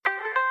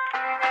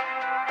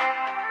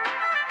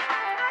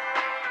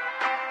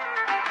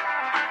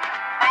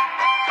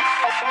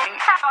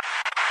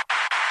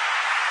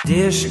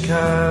Dear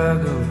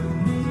Chicago.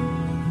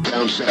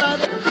 Down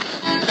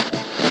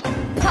south.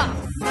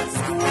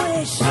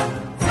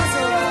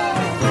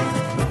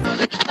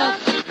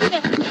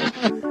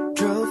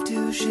 Drove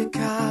to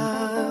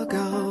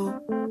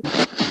Chicago.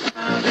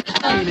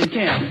 In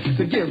camp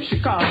to give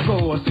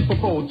Chicago a Super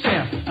Bowl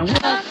champ.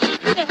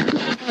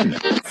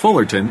 And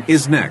Fullerton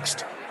is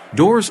next.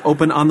 Doors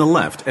open on the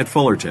left at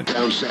Fullerton.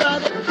 Down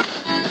south.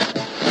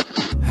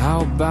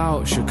 How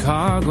about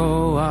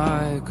Chicago?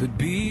 I could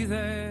be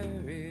there.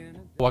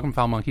 Welcome,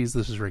 Foul Monkeys.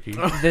 This is Ricky.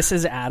 This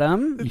is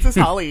Adam. This is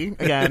Holly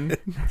again.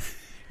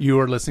 You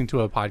are listening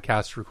to a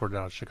podcast recorded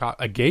out of Chicago.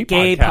 A gay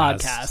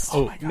podcast.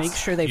 Oh, Make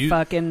sure they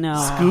fucking know.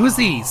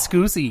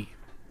 Scoozy.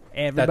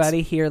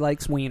 Everybody here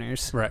likes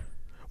wieners. Right.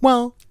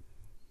 Well,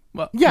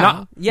 yeah.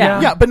 Not-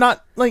 Yeah. but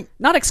not like.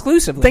 Not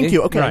exclusively. Thank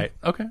you. Okay. Right.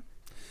 Okay.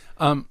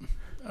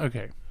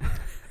 Okay.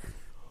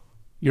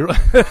 You're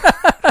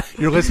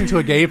you're listening to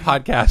a gay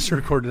podcast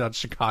recorded out of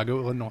Chicago,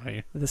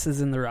 Illinois, This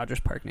is in the Rogers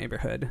Park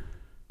neighborhood.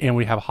 and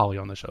we have Holly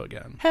on the show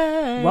again.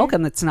 Hey.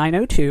 Welcome. It's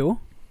 902.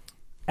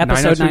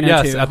 Episode 902.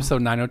 Yes,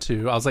 episode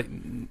 902. I was like,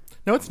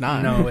 No, it's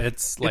not. no,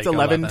 it's like It's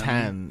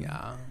 11:10.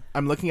 Yeah.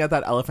 I'm looking at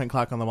that elephant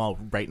clock on the wall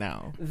right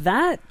now.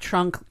 That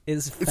trunk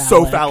is phallic. It's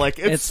so phallic.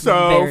 It's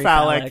so very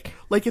phallic.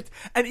 Like it's,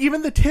 and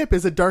even the tip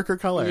is a darker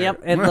color.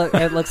 Yep.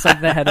 It looks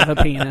like the head of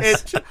a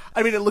penis.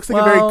 It looks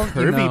like Well, a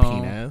very you curvy know.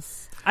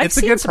 penis. I've It's a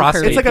seen good some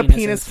prostate. curvy It's like a penises.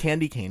 penis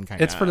candy cane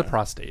kind. It's for the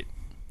prostate.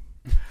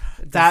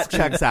 That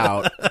checks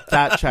out.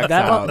 That checks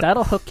out.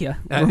 That'll hook you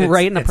It's-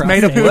 right in the it's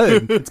prostate. made of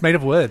wood. It's made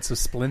of wood, so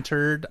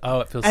splintered. Oh,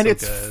 it feels And so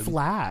it's good.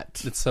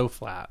 flat. It's so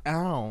flat.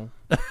 Ow.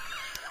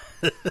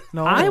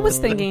 No. I was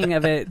thinking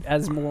of it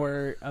as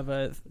more of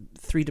a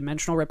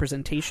three-dimensional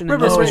representation. And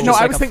Right, this right, was right. just No,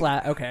 I like was a thinking-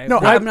 flat. Okay. No,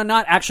 Well, I'm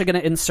not actually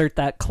going to insert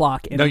that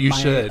clock in No, you my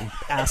should.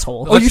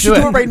 asshole. Oh, you should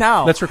do do it. it right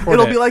now. Let's record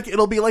it'll it.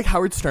 It'll be like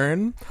Howard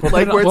Stern. We'll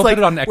like put it on- where it's we'll like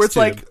put it on where it's Xtube.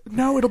 like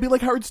no, it'll be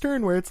like Howard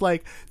Stern where it's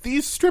like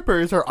these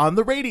strippers are on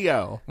the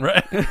radio.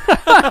 Right.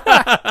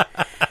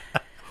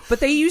 But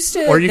they used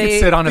to. Or you could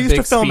sit on a they used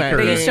big to film it. speaker.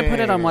 They used to put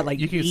it on what, like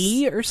You could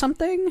E or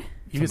something.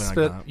 You could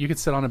Something like sit. that. You could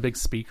sit on a big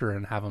speaker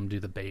and have them do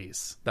the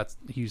bass. That's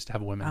he used to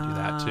have women do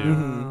that too.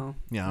 Oh,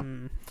 Yeah.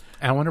 And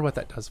I wonder what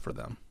that does for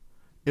them.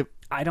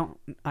 I don't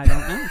know.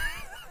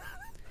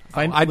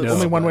 I know,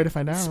 only one but- way to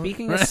find out.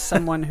 Speaking as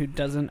someone who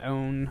doesn't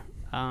own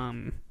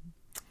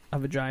a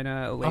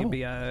vagina, a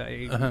labia,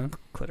 a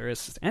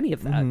clitoris, any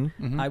of that,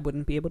 I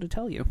wouldn't be able to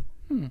tell you.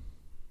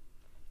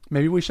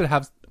 Maybe we should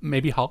have.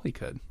 Maybe Holly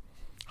could.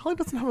 Holly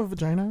doesn't have a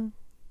vagina.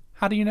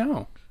 How do you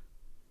know?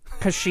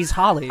 Because she's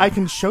Holly. I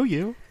can show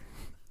you.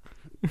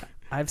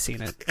 I've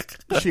seen it.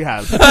 She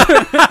has.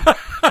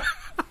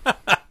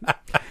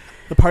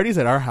 The parties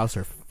at our house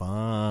are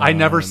fun. I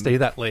never stay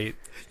that late.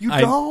 You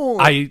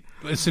don't. I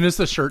as soon as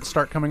the shirts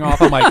start coming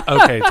off, I'm like,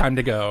 okay, time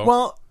to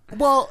go.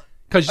 Well.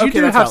 Because you okay,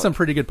 do that's have valid. some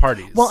pretty good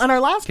parties. Well, and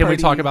our last Can we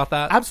party- talk about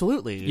that?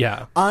 Absolutely.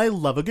 Yeah. I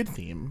love a good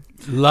theme.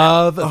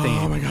 Love a theme.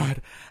 Oh my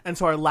god! And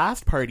so our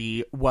last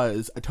party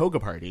was a toga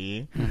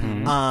party,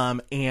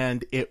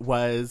 and it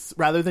was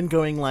rather than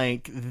going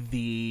like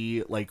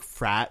the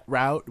frat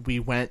route, we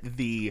went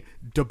the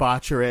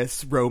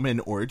debaucherous Roman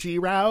orgy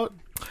route.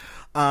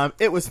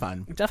 It was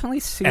fun.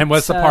 Definitely suits. And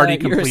was the party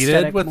your completed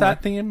aesthetic with more.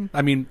 that theme?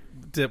 I mean,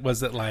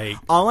 was it like?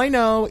 All I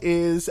know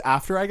is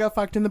after I got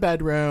fucked in the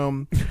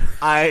bedroom,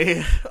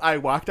 I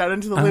walked out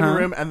into the living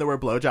room and there were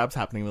blowjobs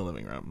happening in the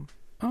living room.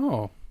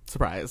 Oh,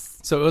 Surprise!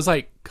 so it was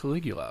like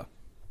Caligula.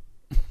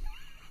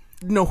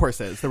 No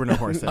horses. There were no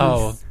horses.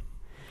 Oh,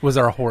 was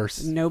there a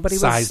horse? Nobody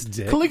was- sized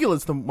dick.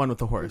 Caligula's the one with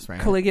the horse,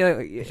 right?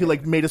 Caligula. He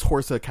made his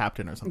horse a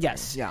captain or something.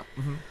 Yes. Yeah.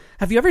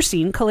 Have you ever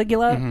seen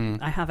Caligula?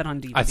 I have it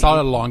on DVD. I saw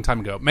it a long time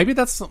ago. Maybe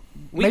that's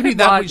We maybe could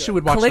that watch- we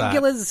should watch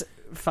Caligula's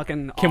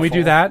fucking. that. Can we do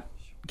awful. that?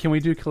 Can we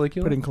do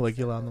Caligula? Putting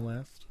Caligula on the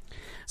list.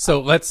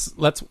 So let's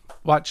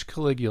watch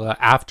Caligula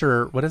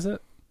after what is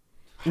it?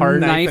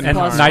 Heart Knife and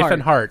plus Knife Heart.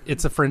 and Heart.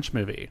 It's a French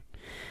movie.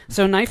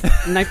 So knife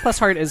plus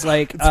heart is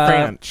like It's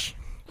French.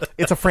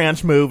 It's a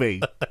French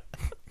movie.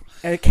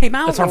 It came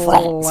out It's from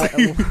France.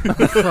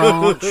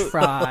 French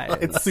fries.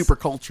 It's super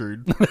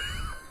cultured.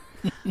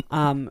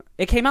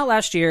 It came out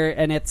last year,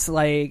 and it's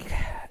like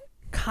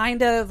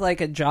kind of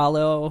like a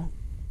Giallo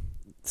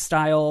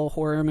style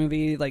horror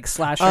movie, like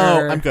slasher.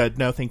 Oh, I'm good.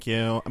 No, thank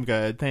you. I'm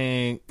good.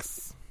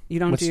 Thanks. You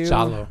don't What's do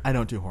Giallo? I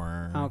don't do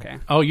horror. Okay.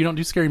 Oh, you don't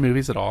do scary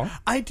movies at all?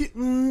 I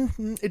do.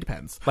 It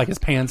depends. Like, is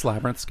Pan's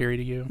Labyrinth scary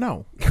to you?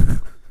 No,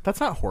 that's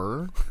not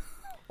horror.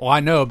 Well, I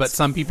know, but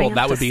some people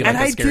that would be like and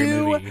a I scary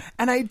do. movie.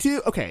 And I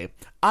do. Okay,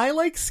 I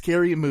like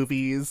scary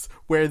movies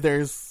where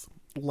there's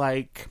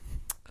like.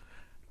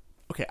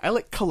 Okay, I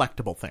like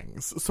collectible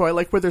things. So I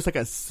like where there's like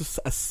a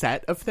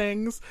set of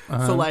things.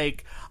 So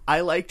like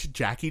I liked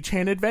Jackie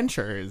Chan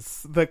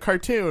Adventures, the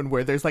cartoon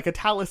where there's like a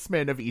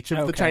talisman of each of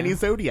the Okay. Chinese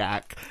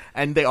zodiac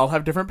and they all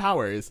have different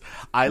powers.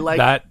 I like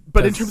That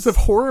but in does- terms of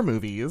horror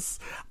movies,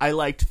 I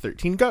liked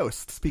 13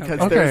 Ghosts because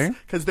Okay.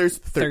 there's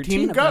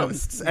 13 of them.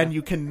 ghosts and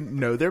you can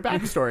know their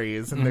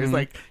backstories and there's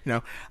like,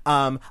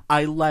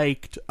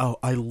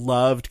 I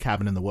loved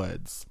Cabin in the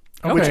Woods.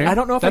 which Okay. I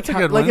don't know if That's I a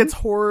count, good like one. it's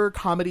horror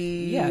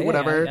comedy,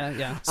 whatever.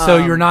 Yeah. So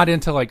you're not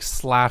into like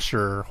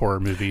slasher horror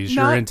movies.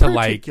 You're Not into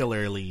like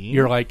particularly.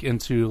 you're like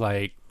into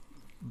like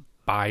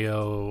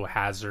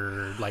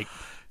biohazard, like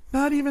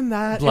Not even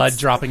that. blood It's-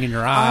 dropping in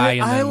your eye,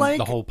 and I then like-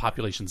 the whole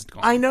population's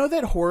gone. I know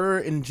that horror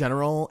in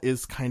general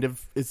is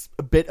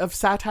a bit of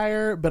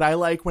satire, but I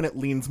like when it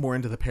leans more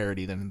into the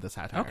parody than the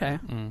satire. Okay.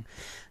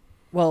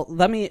 Well,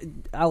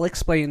 I'll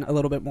explain a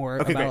little bit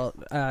more Okay,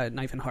 about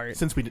Knife and Heart.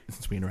 Since we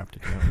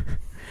interrupted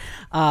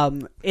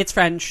you. It's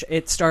French.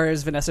 It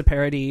stars Vanessa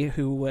Paradis,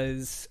 who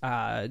was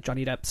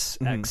Johnny Depp's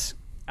ex,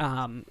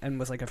 and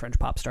was like a French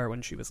pop star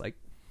when she was like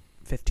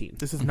 15.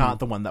 This is not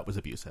the one that was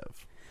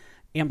abusive.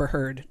 Amber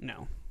Heard,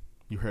 no.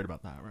 You heard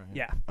about that, right?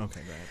 Yeah.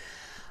 Okay,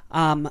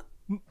 great.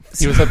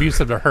 He was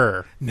abusive to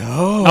her.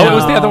 No. Oh, it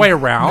was the other way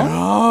around?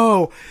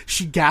 No.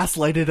 She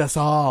gaslighted us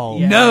all.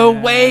 Yeah. No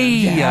way!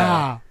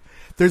 Yeah.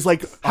 There's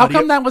like How audio-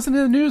 come that wasn't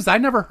in the news? I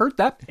never heard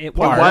that It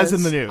part. It was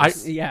in the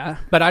news. Yeah.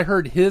 But I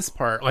heard his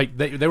part. Like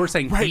they were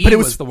saying Right, he but it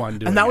was the one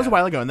doing and that was it. a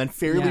while ago. And then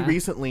fairly Yeah.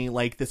 recently,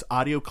 like this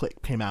audio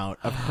clip came out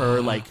of her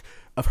like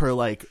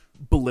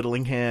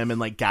belittling him and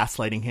like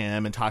gaslighting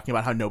him and talking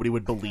about how nobody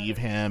would believe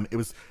him. It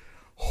was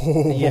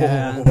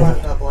Yeah. I brought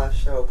it up last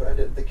show, but I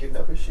didn't think you'd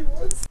know who she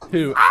was.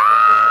 Who?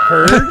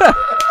 Her?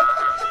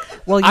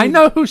 Well, I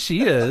know who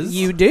she is.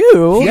 You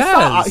do?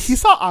 Yes. he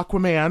saw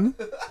Aquaman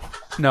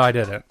No, I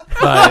didn't.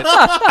 But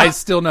I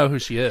still know who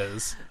she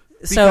is.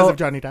 because So of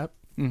Johnny Depp.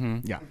 Mm-hmm.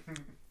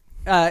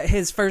 Yeah.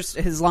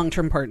 his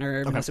long-term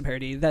partner, Vanessa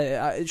Paradis,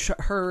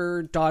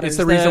 her daughter. It's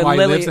the reason why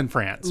he lives in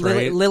France,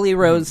 right? Lily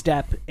Rose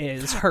Depp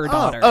is her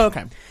daughter. Oh,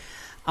 okay.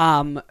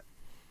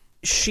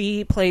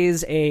 She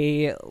plays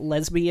a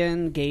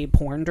lesbian gay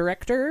porn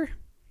director.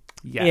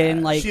 Yeah.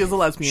 In like She is a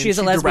lesbian. She's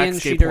a She lesbian.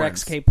 directs She gay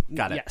directs porns. gay.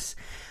 Got it. Yes.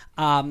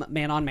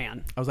 Man on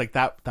Man. I was like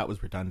that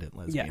was redundant.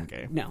 Yeah. Lesbian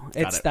gay. No,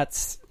 Got it.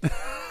 that's.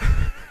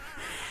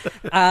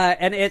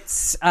 And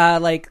it's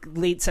like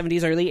late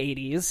 70s, early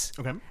 80s.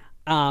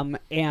 Okay.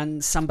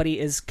 And somebody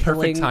is killing.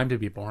 Perfect time to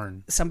be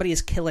born. Somebody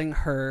is killing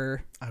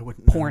her I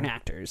wouldn't porn know.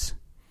 actors,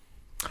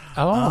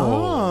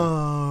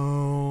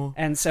 Oh.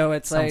 and so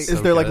it's like so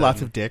Is there like good.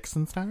 lots of dicks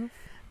and stuff?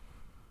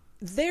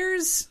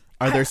 there's.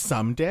 Are there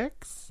some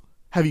dicks?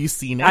 Have you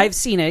seen it? I've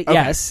seen it. Okay.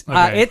 Yes,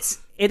 Okay.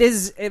 it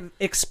is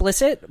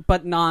explicit,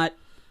 but not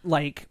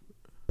like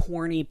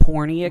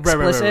porny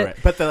explicit. Right.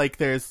 But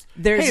there's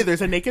There's-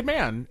 there's a naked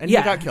man and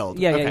Yeah, he got killed.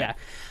 Yeah, Okay.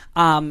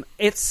 yeah.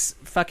 It's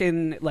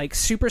fucking like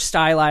super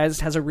stylized.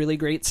 Has a really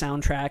great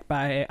soundtrack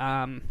by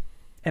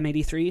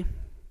M83.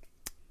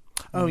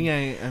 Oh yeah.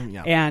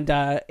 And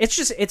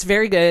it's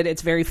very good.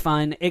 It's very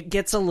fun. It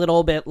gets a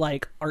little bit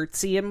like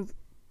artsy in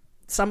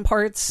some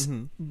parts,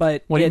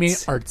 but What do you mean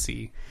it's-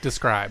 artsy?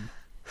 Describe.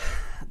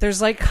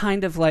 There's like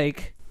kind of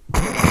like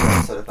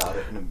Said about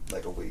it in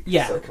like a week.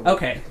 yeah. So can we-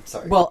 Okay. I'm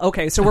sorry. Well,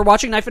 okay. So we're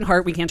watching Knife and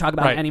Heart. We can't talk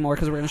about Right. it anymore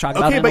because we're going to talk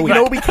about Okay, it. but in a you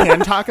know week. what we can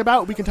talk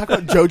about? We can talk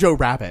about Jojo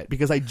Rabbit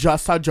because I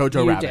just saw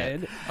Jojo You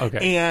Rabbit. did.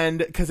 Okay. And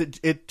because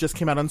it just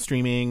came out on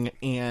streaming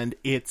and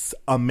it's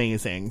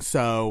amazing.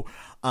 So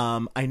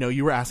I know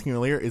you were asking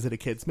earlier, is it a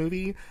kids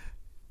movie?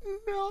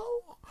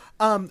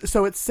 No.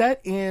 So it's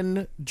set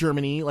in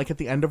Germany, like at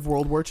the end of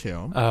World War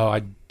II. Oh,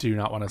 I do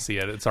not want to see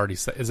it. It's already.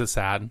 Is it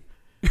sad?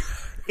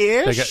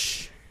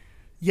 Ish.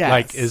 Yes.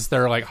 Like, is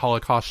there like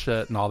Holocaust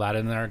shit and all that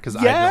in there? Because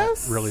Yes.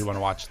 I don't really want to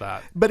watch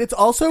that. But it's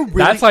also really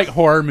That's like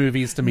horror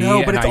movies to me. no,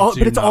 but and it's I all, do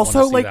but it's not also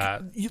wanna see like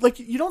that.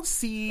 you don't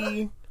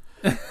see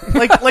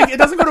like it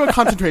doesn't go to a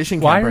concentration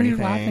camp Why or are you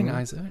anything. laughing,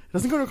 Isaac? It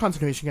doesn't go to a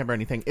concentration camp or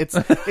anything. It's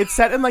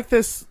set in like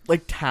this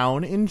like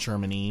town in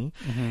Germany,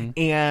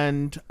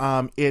 and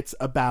it's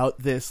about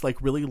this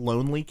like really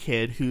lonely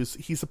kid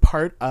he's a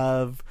part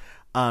of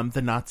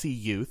the Nazi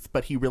youth,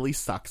 but he really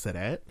sucks at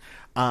it.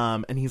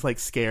 And he's like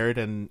scared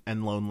and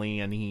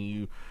lonely, and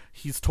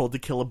he's told to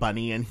kill a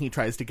bunny, and he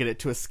tries to get it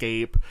to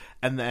escape,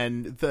 and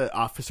then the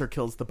officer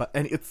kills the bunny.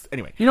 And it's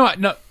anyway. You know what?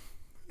 No,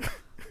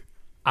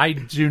 I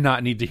do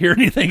not need to hear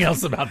anything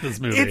else about this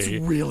movie. It's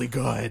really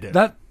good.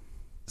 That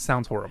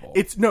sounds horrible.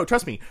 It's no,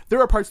 trust me. There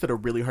are parts that are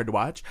really hard to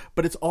watch,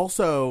 but it's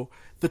also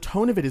the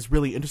tone of it is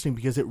really interesting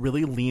because it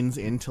really leans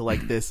into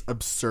like this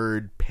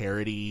absurd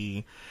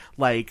parody.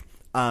 Like,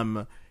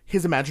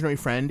 his imaginary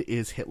friend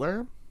is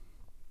Hitler.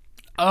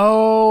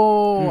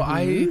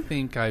 I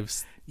think I've.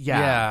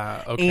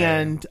 Yeah. Okay.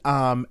 And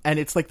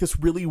it's like this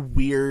really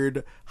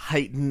weird,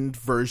 heightened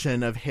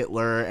version of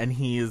Hitler, and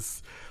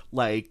he's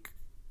like,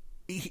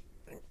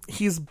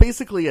 he's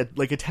basically a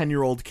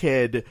 10-year-old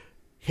kid,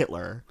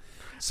 Hitler.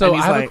 So And I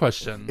he's have like- a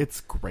question.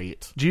 It's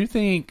great. Do you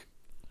think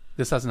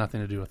this has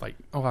nothing to do with like?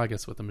 Oh, I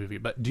guess with the movie.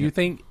 But do you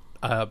think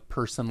a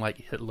person like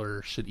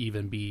Hitler should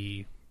even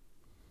be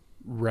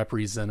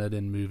represented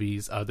in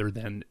movies other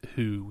than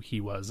who he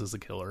was as a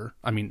killer?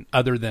 I mean,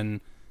 other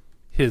than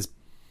his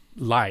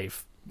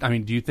life. I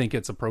mean, do you think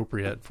it's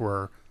appropriate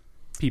for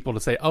people to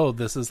say, "Oh,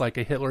 this is like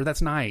a Hitler"?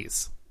 That's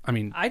nice. I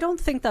mean, I don't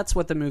think that's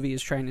what the movie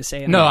is trying to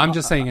say. no, I'm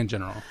just saying in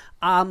general.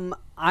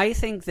 I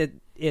think that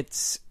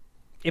it's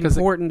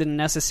important and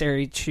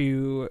necessary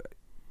to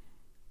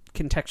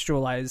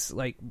contextualize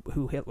like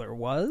who Hitler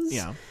was.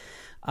 Yeah.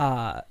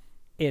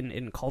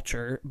 In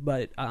culture,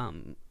 but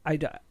I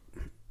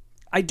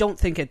don't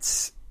think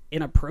it's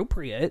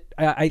inappropriate.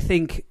 I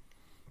think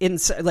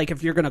like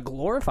if you're going to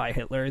glorify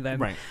Hitler, then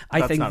Right. I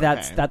That's think not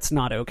okay. that's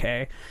not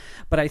okay.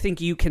 But I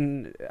think you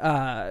can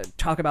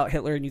talk about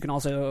Hitler, and you can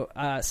also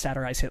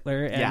satirize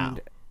Hitler, and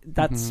Yeah.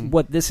 that's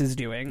what this is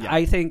doing. Yeah.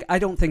 I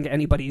don't think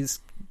anybody's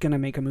gonna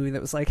make a movie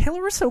that was like,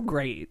 Hitler was so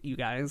great, you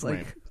guys. Like,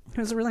 Right.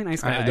 he was a really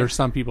nice guy. There's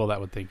some people that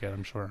would think it,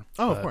 I'm sure.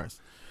 Oh, But of course.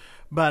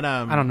 But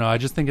I don't know. I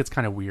just think it's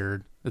kind of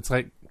weird. It's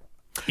like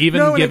even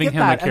No, and I giving get him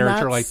that, a and character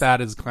that's- like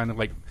that is kind of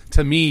like,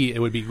 to me, it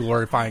would be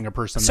glorifying a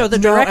person. So the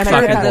that's No, and I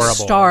director get at that. the horrible.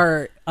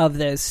 start of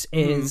this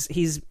is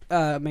he's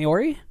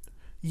Maori.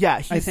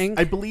 yeah, think-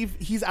 I believe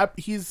he's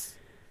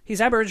He's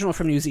Aboriginal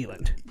from New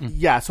Zealand.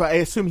 yeah. So I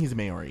assume he's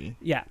Maori.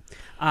 Yeah.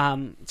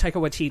 Taika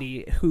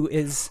Waititi, who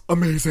is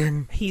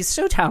Amazing. he's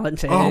so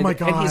talented. Oh my And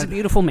he's a God.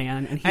 beautiful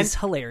man, and he's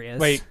hilarious.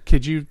 Wait,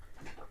 could you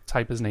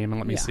type his name and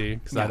let me Yeah. see?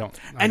 Because Yeah. I don't.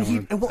 And I he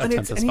don't well, and attempt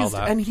it's to and, spell he's,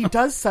 that. and he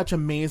does such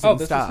amazing Oh,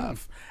 this is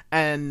stuff.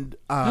 And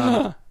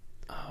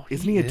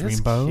isn't he a is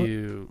dreamboat?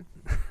 cute.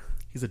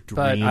 He's a dream.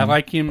 But I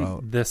like him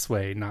boat. this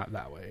way, not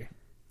that way.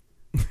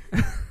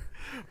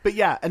 But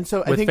yeah, and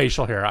so I With think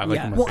facial hair, I like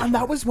Yeah. him. With well, facial and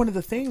hair. that was one of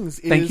the things.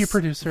 Thank you, is-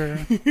 producer.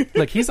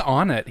 Look, he's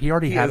on it. He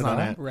already He has is it on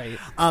on it. Right.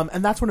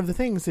 And that's one of the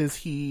things is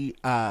he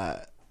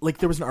like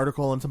there was an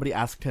article and somebody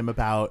asked him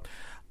about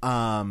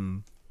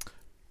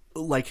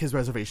like his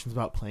reservations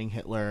about playing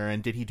Hitler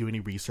and did he do any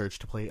research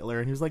to play Hitler,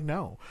 and he was like,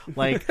 no,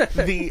 like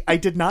I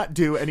did not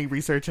do any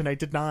research, and I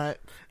did not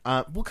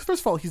well, because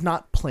first of all, he's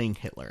not playing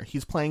Hitler,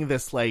 he's playing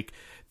this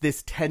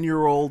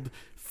 10-year-old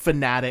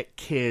fanatic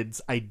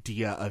kid's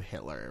idea of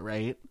Hitler,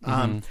 right?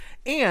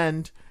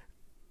 And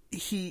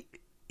he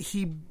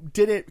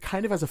did it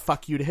kind of as a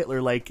fuck you to Hitler.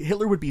 Like,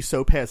 Hitler would be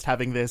so pissed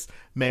having this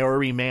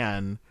Maori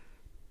man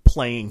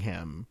playing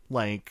him.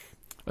 Like,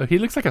 Oh, he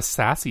looks like a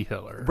sassy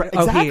Hitler. right,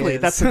 Oh, he exactly.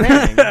 is. That's the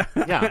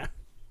thing. Yeah.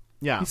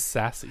 Yeah. He's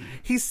sassy.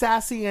 He's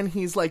sassy and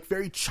he's like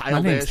very My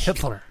childish. name's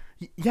Hitler.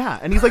 Yeah,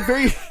 and he's like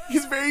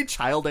he's very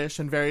childish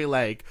and very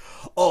like,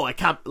 oh, I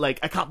can't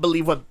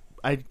believe what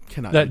I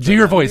cannot. Do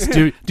your voice.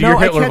 Do your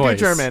Hitler I can't voice.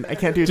 do German. I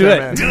can't do Do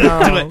German. it.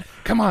 No. Do it.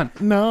 Come on.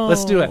 No.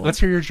 Let's do it. Let's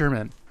hear your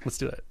German. Let's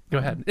do it. Go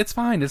ahead. It's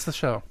fine. It's the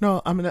show.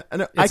 No, I'm gonna.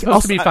 No, It's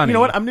supposed to be funny. You know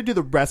what? I'm gonna do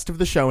the rest of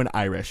the show in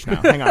Irish now.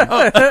 Hang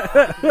on.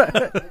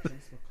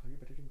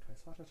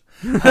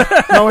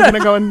 No, we're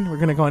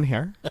gonna go in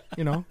here.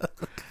 You know,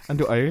 and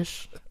do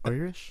Irish.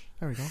 Irish.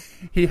 There we go.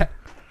 You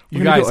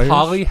gonna guys, do Irish?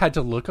 Holly had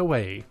to look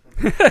away.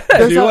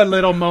 There's Do a- a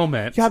little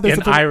moment. Yeah, there's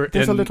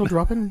in a little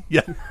drop in.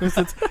 Yeah.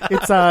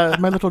 It's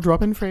my little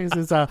drop in phrase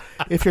is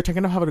if you're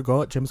thinking of having a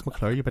go at James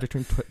McClure, you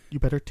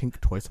better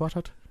think twice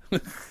about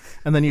it.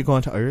 And then you go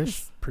into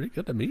Irish. Pretty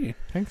good to me.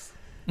 Thanks.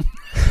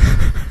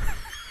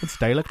 It's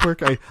dialect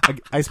work.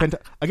 I spent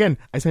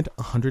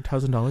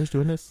 $100,000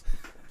 doing this.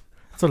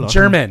 It's a lot.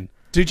 German.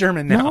 Do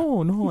German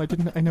now. No, I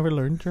didn't. I never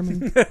learned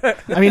German.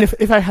 I mean,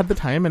 if I had the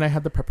time and I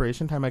had the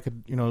preparation time, I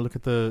could, look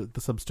at the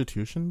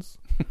substitutions.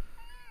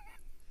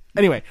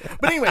 Anyway,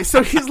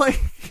 so he's like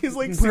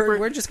super.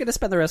 We're just gonna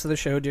spend the rest of the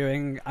show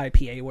doing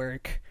IPA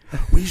work.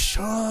 We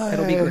should.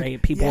 It'll be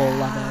great. People will Yeah.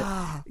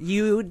 love it.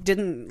 You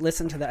didn't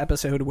listen to the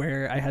episode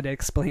where I had to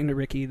explain to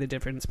Ricky the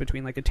difference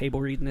between like a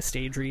table read and a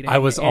stage reading. I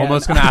was and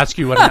almost going to ask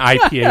you what an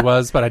IPA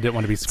was, but I didn't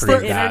want to be the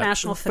screamed at.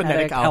 International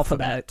Phonetic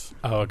Alphabet.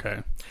 Oh,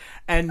 okay.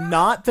 And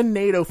not the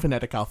NATO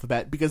phonetic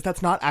alphabet, because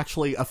that's not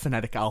actually a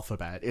phonetic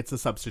alphabet. It's a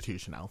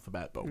substitution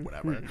alphabet, but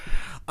whatever.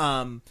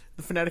 The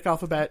phonetic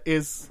alphabet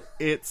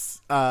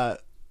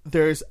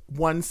there's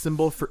one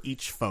symbol for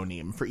each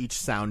phoneme, for each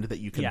sound that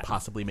you can Yeah.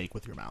 possibly make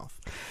with your mouth.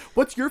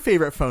 What's your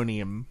favorite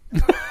phoneme?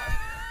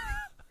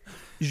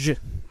 J.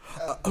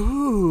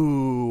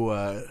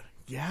 Ooh,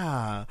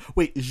 yeah.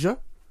 Wait, je?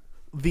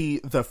 The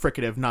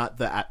fricative, not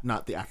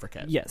the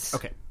affricate. Yes.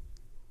 Okay.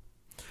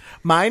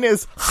 Mine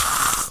is.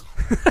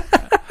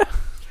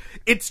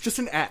 It's just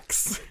an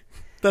X.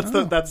 That's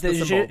the The J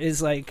symbol.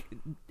 is like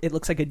it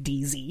looks like a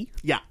DZ.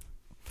 Yeah.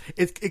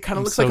 It kind of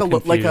I'm looks so like a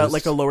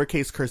confused.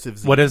 lowercase cursive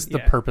Z. What is the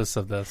Yeah. purpose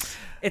of this?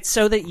 It's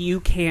so that you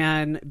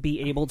can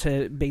be able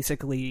to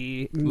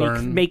basically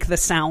Learn. make the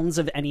sounds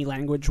of any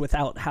language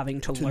without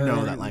having to learn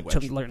know that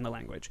language. to learn the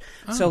language.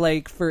 So,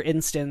 like for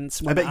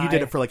instance, I when bet you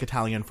did it for like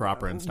Italian for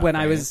opera and stuff. when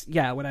right? I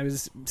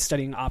was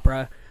studying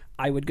opera,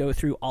 I would go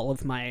through all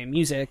of my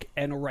music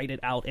and write it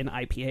out in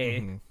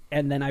IPA,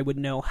 and then I would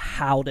know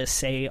how to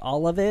say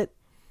all of it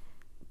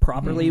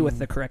properly with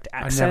the correct I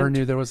accent. never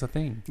knew there was a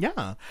thing.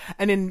 Yeah,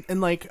 and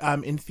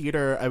in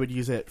theater, I would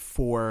use it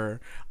for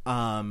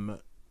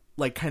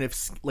like kind of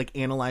like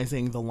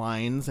analyzing the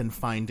lines and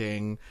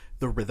finding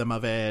the rhythm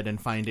of it and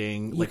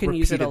finding You like can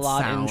use it a repeated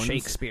lot sounds. in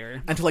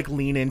Shakespeare. And to like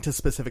lean into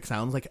specific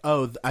sounds, like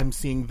I'm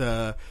seeing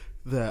a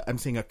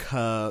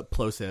k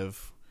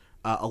plosive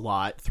a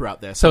lot throughout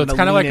this. So I'm it's gonna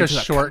kind of lean like a into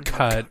that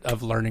shortcut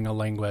of learning a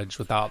language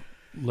without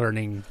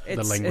learning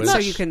the language. It's so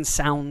you can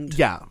sound.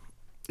 Yeah,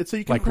 it's so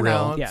you can Like real.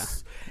 pronounce. Yeah.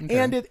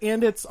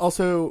 And it's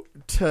also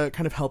to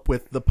kind of help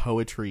with the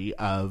poetry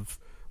of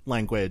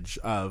language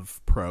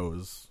of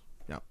prose.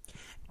 Yeah.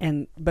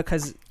 And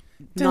because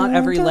not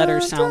every letter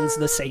sounds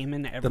the same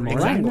in every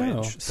more I know,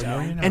 language. the So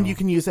more you know. And you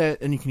can use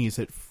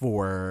it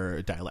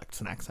for dialects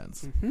and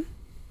accents.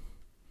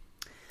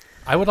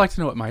 I would like to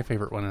know what my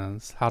favorite one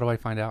is. How do I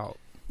find out?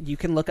 you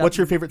can look up. What's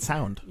your favorite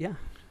sound? Yeah.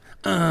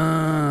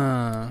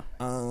 Well,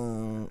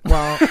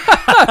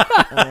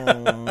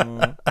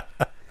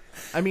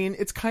 I mean,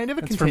 it's kind of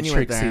a That's from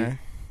continuant Trixie. there.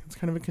 It's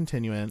kind of a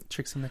continuant.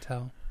 Tricks in the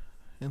Tell.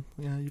 Yeah,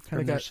 you've kind From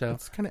of their got. show.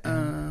 It's kind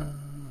of.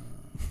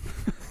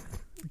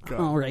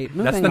 All right.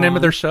 That's moving the name on.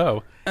 of their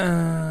show.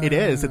 It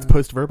is. It's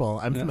post-verbal.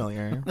 I'm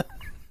familiar.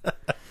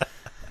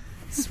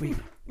 Sweet.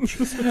 When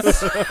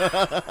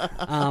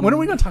are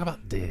we going to talk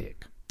about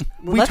dick?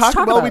 We Let's talked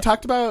talk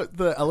about about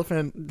the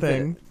elephant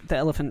thing. the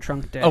elephant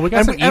trunk dick. Oh, we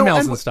got some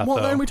emails and stuff, well,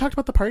 though. and we talked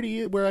about the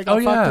party where I got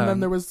Oh, fucked, yeah. and then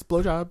there was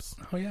blowjobs.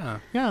 Oh, yeah.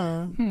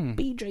 Yeah.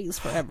 BJ's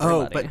for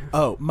Oh, everybody.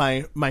 but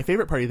my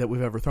favorite party that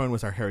we've ever thrown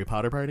was our Harry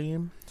Potter party.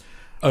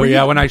 Oh,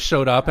 yeah, when I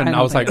showed up and I I,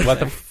 don't was think like, so. what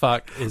the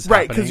fuck is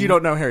Right, happening? because you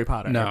don't know Harry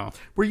Potter. No.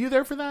 Were you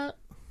there for that?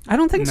 I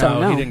don't think so.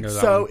 No, No, he didn't go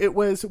that So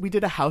one. we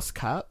did a house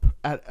cup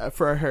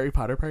for our Harry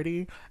Potter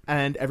party,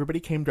 and everybody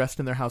came dressed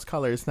in their house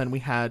colors. Then we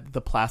had the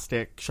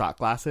plastic shot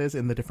glasses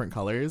in the different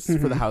colors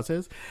for the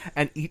houses,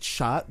 and each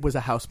shot was a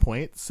house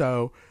point.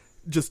 So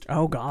just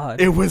Oh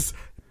God. it was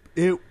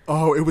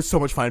so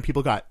much fun.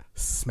 People got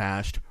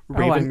smashed.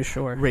 I'm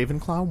sure.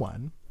 Ravenclaw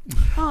won.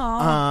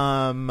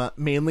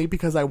 Mainly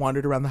because I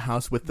wandered around the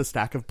house with the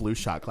stack of blue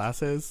shot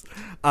glasses,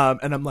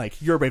 and I'm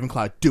like, "You're a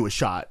Ravenclaw, do a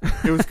shot."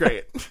 It was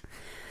great.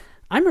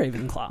 I'm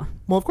Ravenclaw.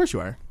 Well, of course you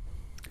are,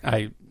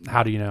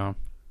 How do you know?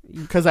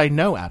 because I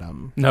know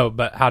Adam. No,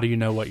 but how do you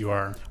know what you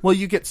are? Well,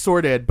 you get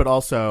sorted, but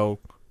also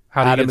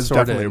How do you Adam get is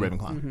sorted? definitely a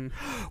Ravenclaw.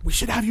 We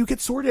should have you get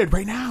sorted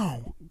right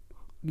now.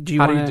 Do you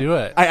How do wanna, you do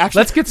it? I actually-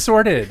 Let's get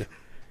sorted.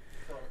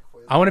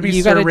 I want to be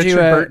You Sir gotta Richard do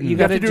a- Burton. you You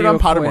have gotta to do it do on a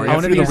Pottermore. quiz. You I have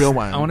want to to do be the real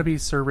one. I want to be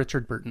Sir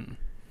Richard Burton.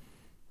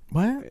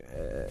 What?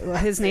 Well,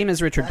 his name is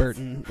Richard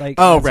Burton. Like.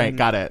 Oh, as right, in-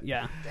 got it.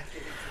 Yeah.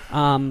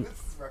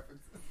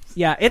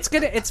 Yeah, it's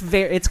good. It's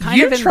very. It's kind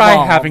You of try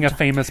involved. having a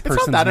famous It's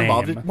person's not that name.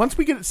 involved. Once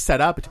we get it set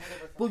up,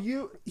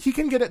 he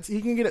can get it. He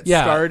can get it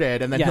Yeah.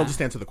 started, and then Yeah. he'll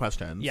just answer the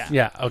questions. Yeah.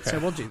 Yeah, okay. So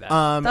we'll do that.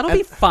 That'll and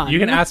be fun. You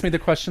can ask me the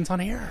questions on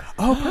here.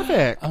 Oh,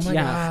 perfect. Oh my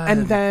Yeah. god.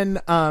 And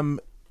then,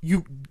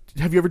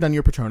 have you ever done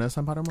your Patronus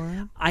on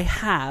Pottermore? I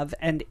have,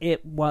 and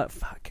it what?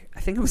 Fuck. I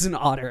think it was an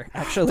otter.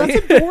 Actually,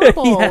 That's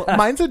adorable. Yeah.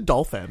 Mine's a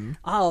dolphin.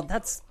 Oh,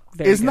 that's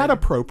very. Isn't that good.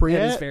 appropriate?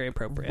 It is very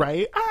appropriate.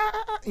 Right?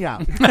 Yeah.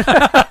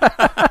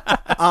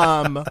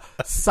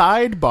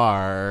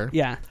 Sidebar.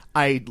 Yeah.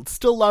 I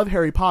still love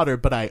Harry Potter,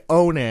 but I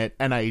own it,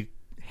 and I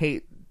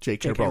hate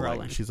J.K. Rowling.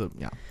 Rowling. She's a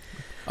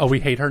Oh, we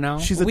hate her now?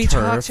 She's a We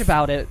turf. talked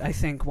about it. I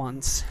think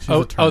once.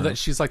 oh, a turf. that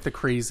she's like the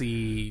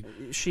crazy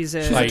She's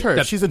a. She's a turf.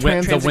 that She's a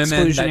wi- trans the women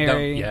that don't,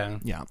 exclusionary- yeah.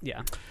 Yeah.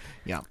 Yeah.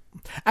 Yeah.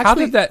 How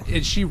Actually, did that?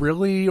 Is she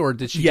really, or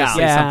did she Yeah. just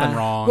say Yeah. something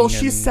wrong? Well,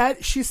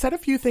 and- she said a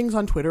few things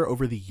on Twitter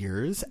over the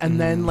years, and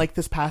then like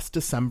this past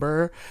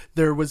December,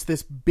 there was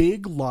this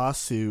big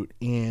lawsuit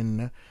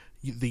in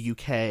the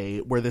UK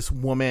where this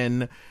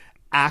woman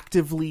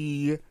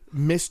actively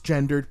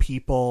misgendered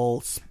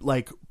people,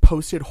 like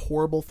posted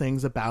horrible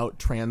things about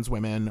trans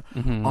women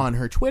on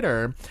her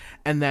Twitter,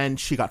 and then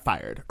she got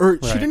fired. Or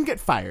she Right. didn't get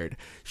fired.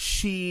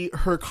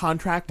 Her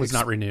contract was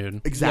not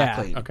renewed.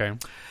 Exactly. Okay.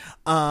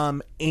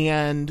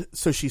 And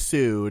so she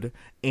sued,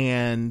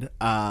 and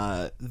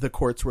the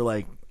courts were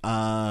like,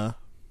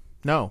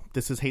 no,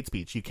 this is hate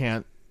speech. You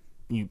can't.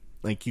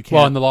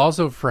 Well, and the laws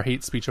for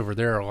hate speech over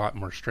there are a lot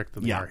more strict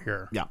than they Yeah. are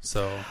here. Yeah.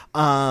 So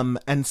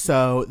And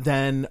so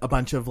then a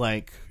bunch of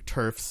like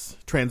TERFs,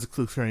 trans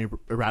exclusionary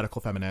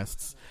radical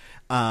feminists,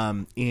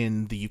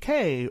 in the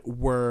UK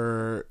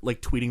were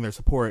like tweeting their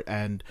support,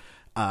 and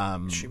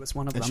She was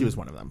one of and them. she was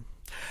one of them.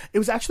 It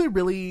was actually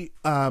really,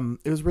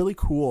 it was really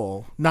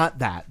cool. Not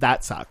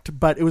that sucked,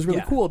 but it was really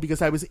Yeah. cool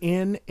because I was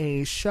in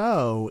a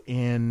show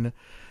in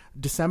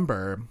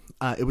December.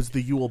 It was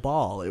the Yule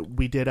Ball.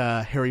 We did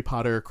a Harry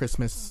Potter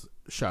Christmas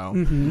show.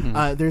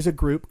 There's a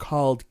group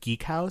called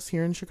Geek House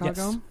here in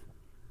Chicago. Yes.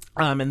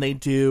 And they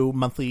do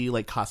monthly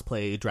like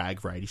cosplay drag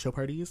variety show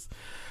parties.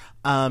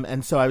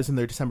 And so I was in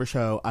their December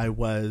show. I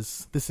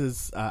was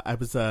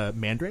a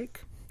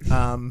mandrake,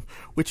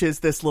 which is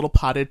this little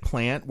potted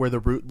plant where the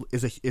root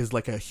is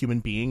like a human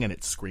being, and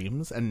it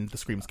screams, and the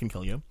screams can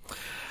kill you.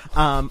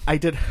 I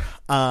did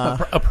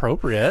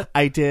appropriate.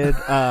 I did.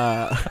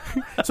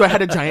 So I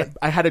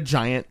had a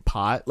giant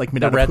pot, like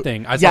made The out of red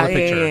thing. I saw the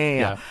picture.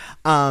 Yeah.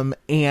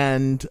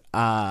 And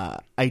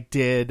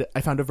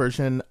I found a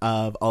version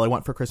of "All I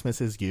Want for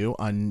Christmas Is You"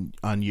 on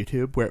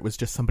YouTube, where it was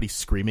just somebody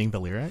screaming the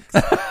lyrics,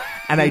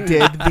 and I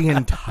did the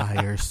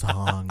entire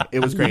song. It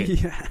was great.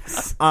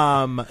 Yes.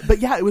 But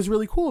yeah, it was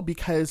really cool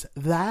because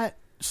that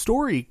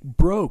story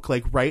broke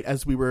like right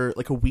as we were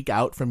like a week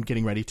out from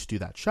getting ready to do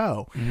that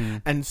show.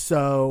 And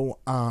so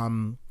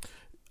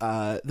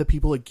the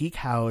people at Geek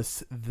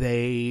House,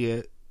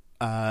 they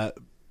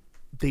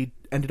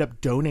ended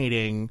up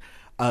donating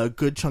a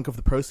good chunk of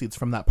the proceeds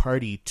from that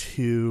party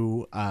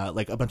to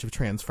like a bunch of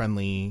trans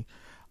friendly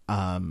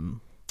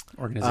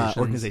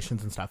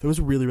organizations and stuff. It was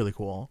really, really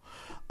cool.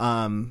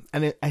 And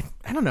I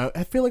don't know.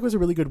 I feel like it was a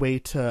really good way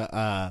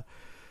to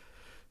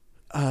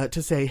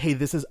say, hey,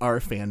 this is our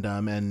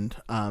fandom, and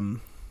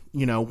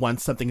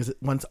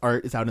once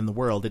art is out in the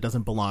world, it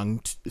doesn't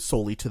belong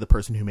solely to the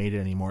person who made it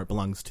anymore. It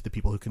belongs to the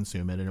people who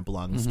consume it, and it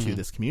belongs to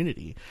this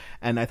community.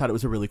 And I thought it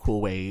was a really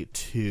cool way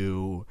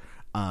to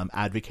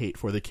advocate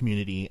for the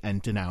community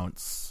and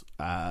denounce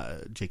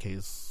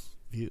JK's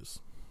views.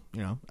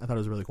 I thought it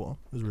was really cool.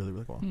 It was really,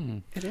 really cool.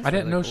 It is I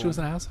didn't really know cool. she was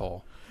an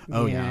asshole.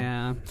 Oh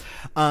yeah.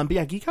 But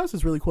yeah, Geek House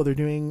is really cool. They're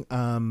doing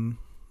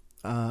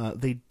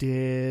they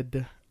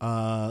did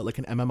like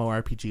an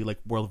MMORPG, like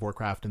World of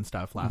Warcraft and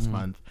stuff last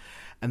month.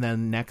 And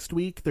then next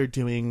week they're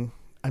doing,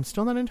 I'm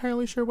still not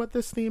entirely sure what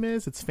this theme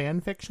is. It's fan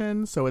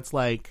fiction, so it's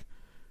like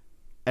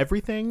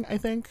everything, I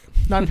think.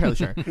 Not entirely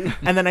sure.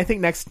 And then I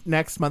think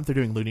next month they're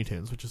doing Looney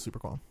Tunes, which is super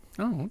cool.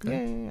 Oh,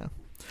 okay. Yeah.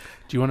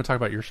 Do you want to talk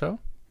about your show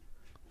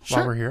Sure.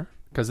 while we're here?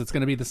 Because it's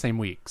going to be the same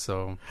week,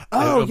 so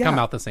Oh, it'll come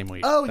out the same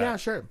week. Oh, but- yeah,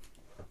 sure.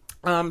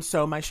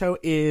 So my show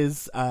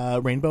is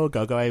Rainbow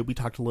Go-Go. We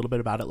talked a little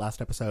bit about it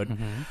last episode.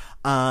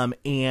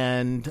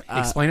 And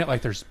Explain it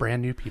like there's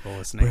brand new people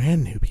listening.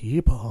 brand new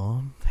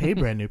people. Hey,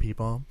 brand new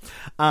people.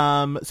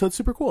 So it's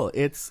super cool.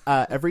 It's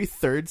every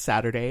third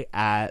Saturday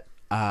at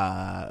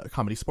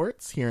Comedy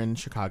Sports here in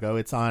Chicago.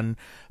 It's on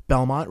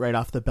Belmont, right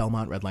off the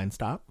Belmont Red Line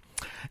stop.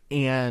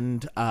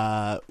 And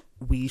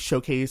we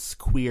showcase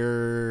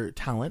queer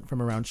talent from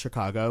around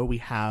Chicago. We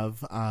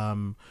have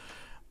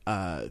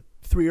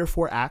 3 or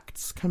 4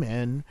 acts come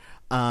in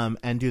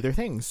and do their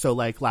things. So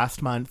like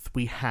last month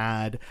we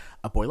had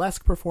a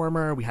boylesque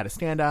performer, we had a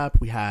stand-up,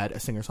 we had a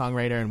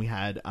singer-songwriter, and we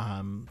had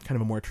kind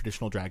of a more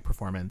traditional drag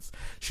performance.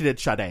 She did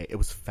Sade. It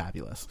was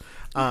fabulous.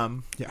 Yeah,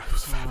 it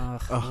was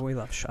fabulous. We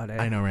love Sade.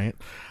 I know, right?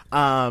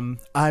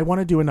 I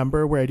want to do a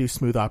number where I do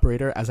Smooth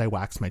Operator as I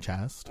wax my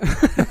chest.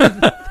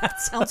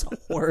 That sounds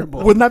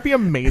horrible. Wouldn't that be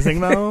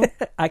amazing though?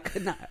 I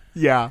could not.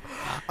 Yeah.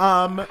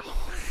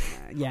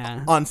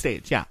 Yeah. On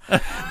stage, yeah.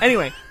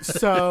 Anyway,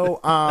 so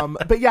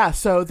but yeah,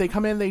 so they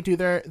come in, they do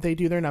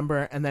their number,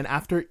 and then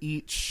after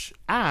each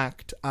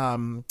act,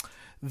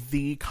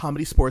 the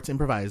Comedy Sports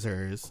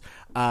improvisers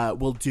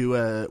will do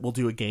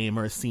a game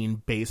or a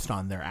scene based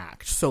on their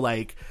act. So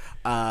like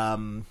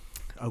our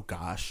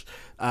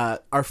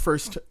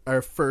first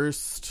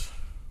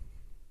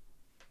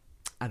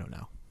I don't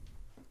know.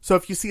 So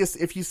if you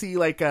see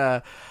like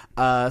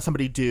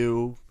somebody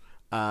do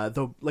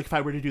if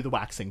I were to do the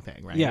waxing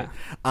thing, right? Yeah.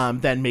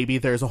 Then maybe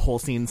there's a whole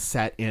scene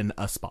set in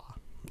a spa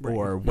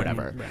or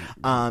whatever.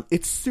 Right.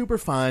 It's super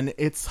fun.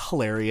 It's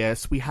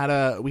hilarious. We had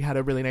a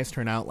really nice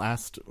turnout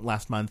last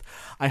month.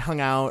 I hang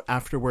out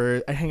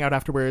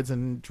afterwards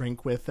and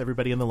drink with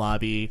everybody in the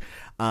lobby.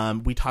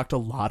 We talked a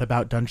lot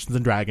about Dungeons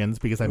and Dragons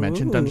because I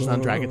mentioned Dungeons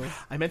and Dragons.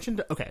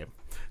 Okay.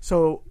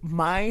 So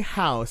my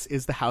house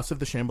is the House of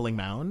the Shambling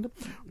Mound,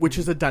 which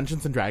is a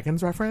Dungeons and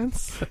Dragons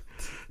reference.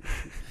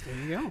 There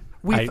you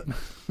go.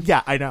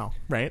 Yeah, I know,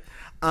 right?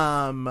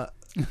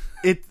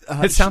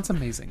 It sounds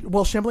amazing.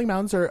 Well, Shambling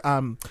Mounds are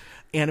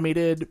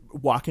animated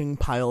walking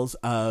piles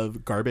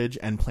of garbage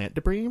and plant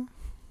debris.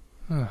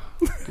 Oh,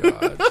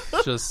 God.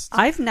 Just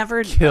I've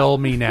never kill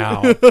me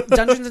now.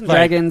 Dungeons and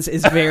Dragons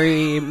is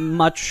very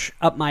much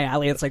up my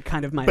alley. It's like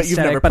kind of my But you've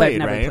aesthetic, never but played,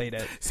 I've never right? played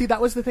it. See,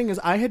 that was the thing,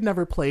 is I had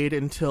never played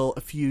until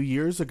a few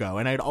years ago,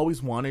 and I'd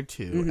always wanted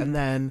to. And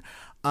then,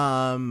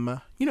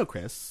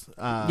 Chris.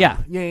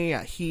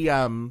 Yeah. He,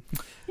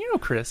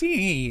 Chris.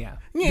 Yeah.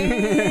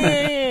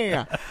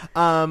 yeah.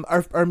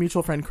 Our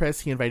mutual friend Chris,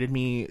 he invited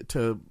me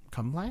to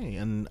come play,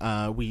 and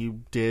we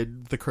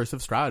did The Curse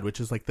of Strahd,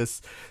 which is like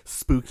this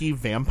spooky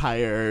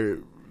vampire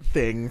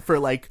thing for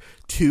like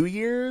 2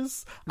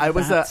 years.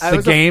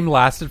 The game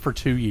lasted for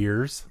 2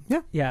 years.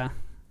 Yeah.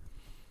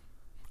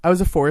 I was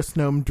a forest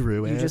gnome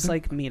druid. You just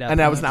like meet up.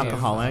 and I was an and-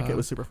 alcoholic. It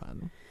was super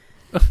fun.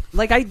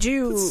 Like I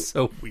do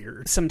So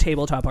weird. some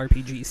tabletop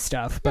RPG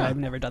stuff, but Yeah. I've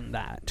never done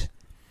that.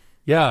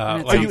 Yeah.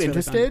 And it Are you sounds really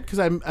interested? Because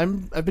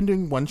I've been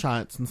doing one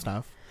shots and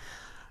stuff.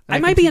 And I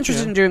can might be teach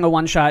interested you. in doing a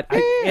one shot.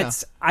 Yeah.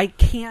 I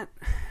can't,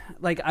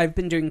 like, I've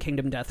been doing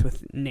Kingdom Death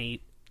with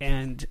Nate,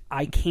 and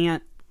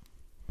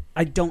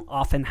I don't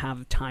often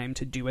have time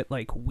to do it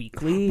like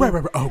weekly.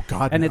 Right. Oh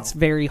God, And no. it's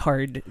very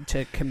hard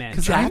to commit.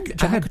 'Cause Jack I'm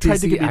a tried to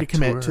busy get me to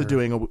commit actor. to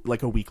doing a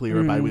weekly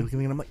or a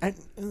bi-weekly, and I'm like,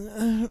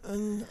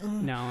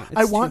 No, it's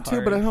I too want to,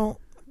 hard. but I don't.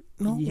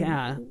 No.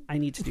 Yeah, I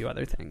need to do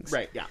other things.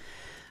 Right. Yeah.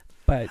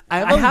 But I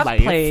have I a have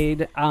life.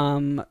 played.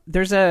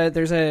 There's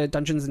a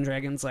Dungeons and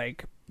Dragons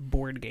like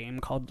board game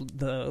called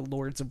The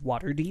Lords of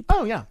Waterdeep.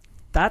 Oh yeah.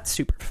 That's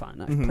super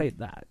fun. I've Mm-hmm. played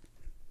that.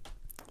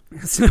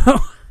 So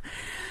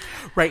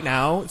Right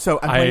now, so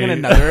I'm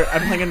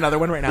playing another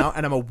one right now,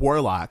 and I'm a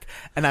warlock,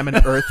 and I'm an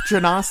earth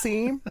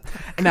genasi.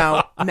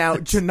 Now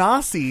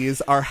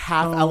genasis are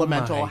half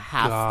elemental, my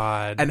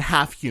God.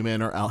 half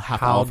human or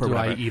half How elf or do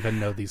I whatever. even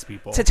know these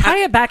people? to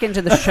tie it back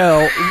into the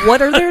show,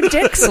 what are their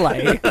dicks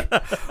like?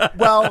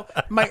 Well,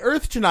 my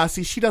earth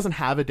genasi, she doesn't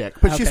have a dick,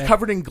 but she's Okay.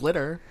 covered in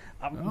glitter.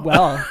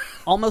 Well,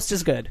 almost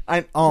as good.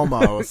 I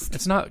almost.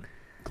 It's not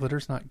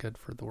Glitter's not good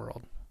for the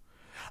world.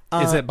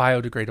 Is it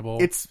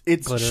biodegradable? It's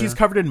glitter? she's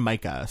covered in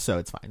mica, so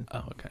it's fine.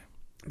 Oh, okay.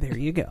 There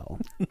you go.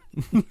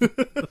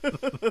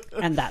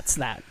 And that's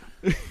that.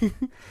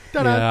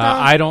 Yeah,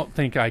 I don't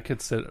think I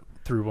could sit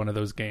through one of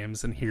those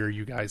games and hear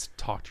you guys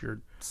talk to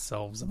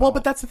yourselves about Well,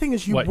 but that's the thing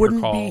is you what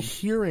wouldn't you're be called.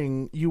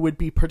 hearing, you would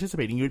be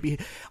participating. You would be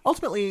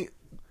ultimately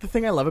the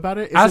thing I love about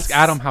it is Ask it's-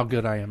 Adam how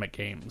good I am at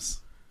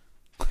games.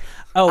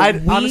 Oh,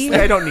 honestly,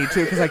 I don't need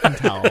to because I can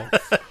tell.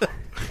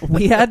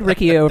 we had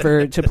Ricky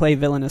over to play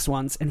Villainous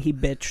once, and he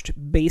bitched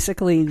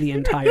basically the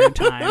entire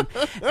time.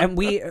 And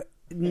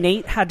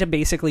Nate had to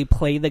basically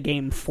play the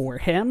game for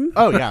him.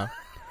 Oh yeah,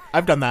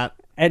 I've done that.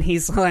 And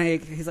he's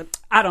like,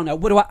 I don't know.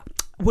 What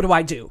do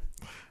I do?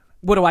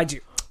 What do I do?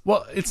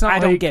 Well, it's not. I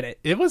don't get it.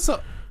 It was.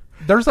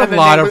 There's a And then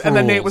lot Nate, of and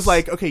then Nate rules. was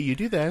like, "Okay, you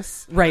do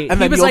this, Right. And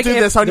He then was you'll like, do if-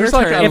 this on your there's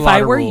like turn." a If lot I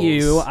of were rules.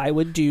 you, I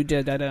would do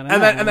da da da.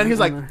 And then he's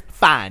like,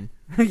 "Fine,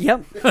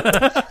 "Yep,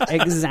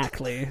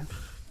 exactly.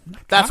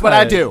 that's what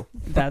I do."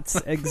 That's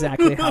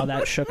exactly how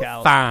that shook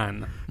out."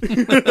 Fine.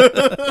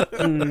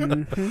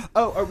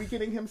 Oh, are we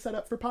getting him set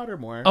up for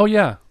Pottermore? Oh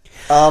yeah.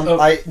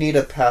 I need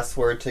a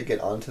password to get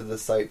onto the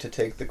site to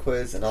take the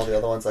quiz, and all the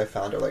other ones I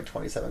found are like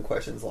 27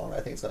 questions long.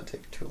 I think it's going to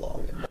take too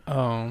long.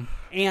 Oh.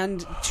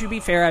 And to be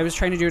fair, I was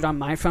trying to do it on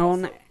my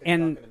phone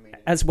and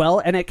as well,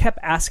 and it kept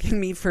asking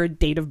me for a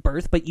date of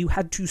birth, but you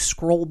had to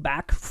scroll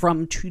back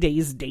from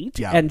today's date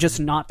Yeah. and just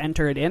not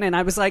enter it in. And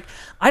I was like,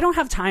 I don't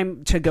have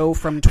time to go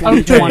from Okay,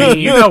 2020.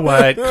 you know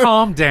what?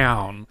 Calm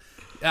down.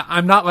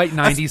 I'm not like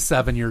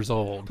 97 years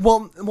old.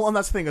 Well, and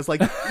that's the thing is like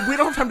we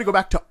don't have time to go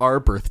back to our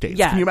birth dates.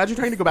 Yeah. Can you imagine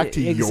trying to go back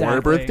to your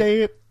Exactly. birth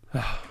date?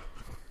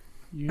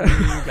 You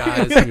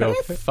guys can go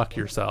fuck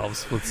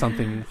yourselves with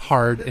something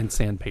hard and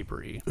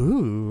sandpapery.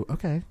 Ooh,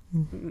 okay.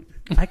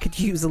 I could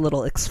use a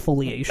little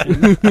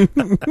exfoliation.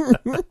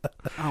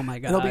 Oh my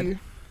god. It'll be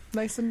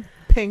nice and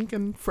pink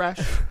and fresh.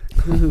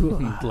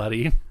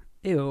 Bloody.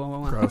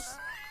 Ew. Gross.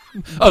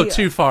 Oh,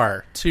 too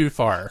far. Too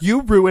far.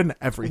 You ruin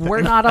everything.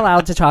 We're not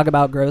allowed to talk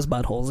about gross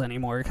buttholes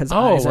anymore because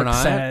Oh, Isaac we're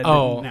not? said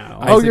Oh. no.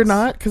 Oh, you're Isaac's-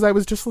 not? Because I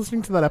was just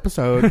listening to that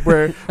episode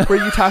where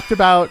you talked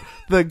about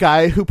the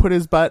guy who put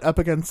his butt up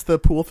against the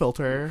pool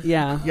filter.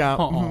 Yeah. Yeah.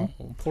 Oh,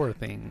 mhm. poor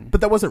thing. But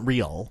that wasn't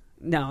real.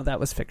 No, that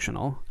was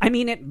fictional. I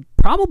mean, it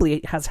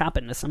probably has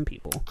happened to some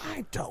people.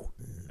 I don't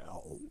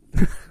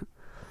know.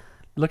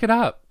 Look it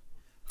up.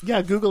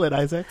 Yeah, Google it,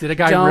 Isaac. Did a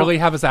guy Don't- really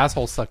have his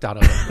asshole sucked out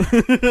of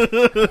him?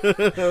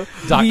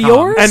 .com.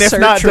 Your And if search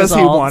not, does he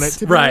results want it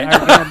to be? Right.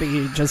 are going to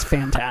be just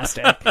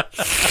fantastic.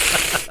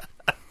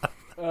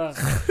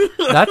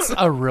 That's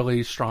a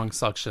really strong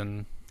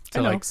suction I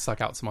to know. like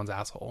suck out someone's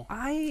asshole.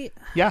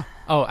 Yeah.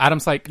 Oh,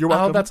 Adam's like, You're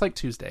welcome. oh, that's like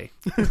Tuesday.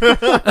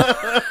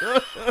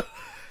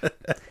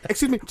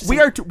 Excuse me.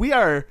 We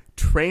are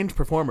trained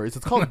performers.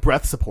 It's called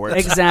breath support.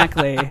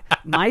 Exactly.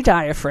 My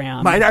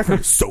diaphragm. My diaphragm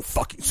is so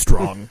fucking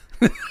strong.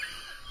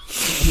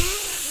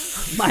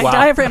 My Wow.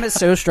 diaphragm is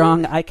so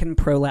strong I can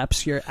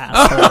prolapse your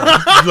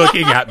asshole.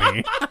 Looking at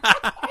me.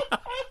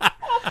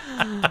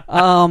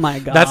 Oh my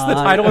god. That's the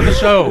title of the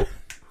show.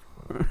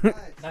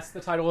 That's the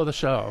title of the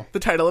show. The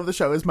title of the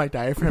show is "My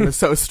diaphragm is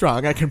so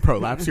strong I can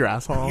prolapse your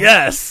asshole."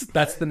 Yes,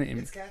 that's the name.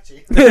 It's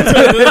catchy.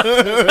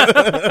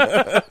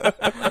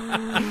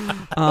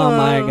 Oh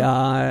my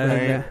god.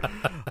 Right.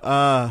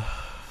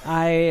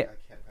 I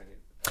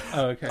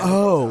Oh, okay.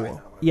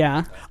 Oh.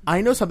 yeah.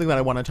 I know something that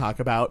I want to talk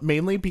about,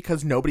 mainly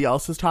because nobody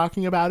else is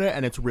talking about it,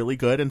 and it's really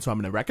good, and so I'm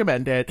going to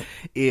recommend it.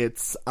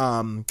 It's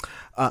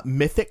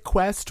Mythic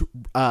Quest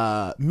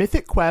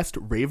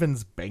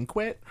Raven's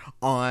Banquet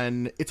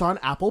it's on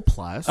Apple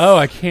Plus. Oh,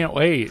 I can't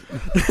wait.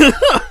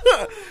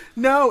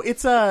 No,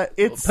 it's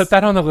Put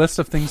that on the list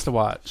of things to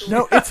watch.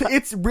 no,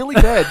 it's really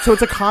good. So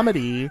it's a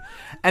comedy,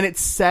 and it's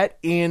set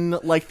in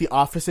like the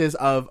offices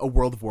of a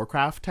World of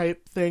Warcraft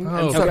type thing. Oh,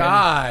 and so,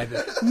 God.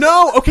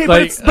 No, okay,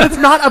 Like- but it's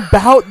not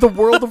about the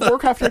World of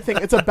Warcraft type thing.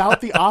 It's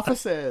about the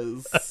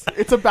offices.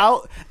 It's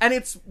about, and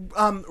it's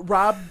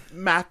Rob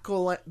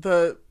McElhenney,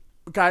 the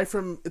guy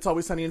from It's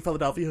Always Sunny in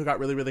Philadelphia who got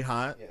really, really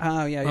hot.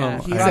 Oh yeah.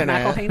 Oh, he's Rob in it.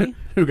 McElhenney?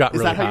 Who got Is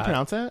really that how you hot?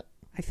 pronounce it?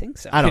 I think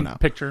so. I don't know.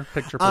 Picture,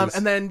 please.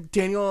 And then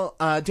Danny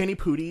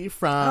Pudi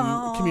from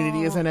Oh,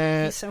 Community is in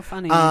it. he's so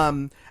funny.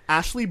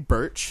 Ashley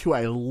Birch, who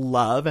I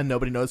love and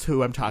nobody knows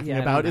who I'm talking Yeah, I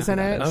don't about, know is who in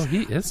that it. Oh,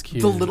 he is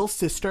cute. The little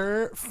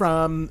sister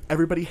from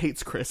Everybody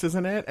Hates Chris is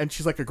in it, and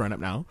she's like a grown up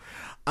now.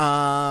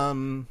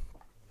 And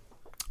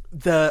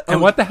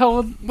what the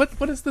hell?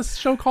 What is this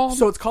show called?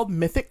 So it's called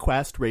Mythic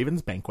Quest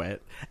Raven's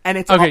Banquet, and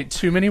it's okay,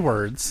 too many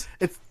words.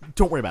 It's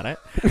don't worry about it,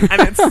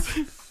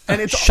 and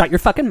it's Shut your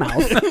fucking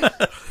mouth.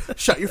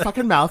 shut your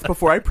fucking mouth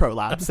before I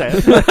prolapse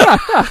it.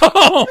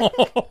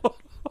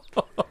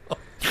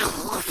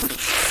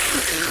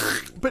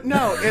 But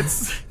no,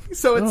 it's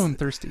Oh, I'm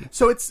thirsty.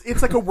 So it's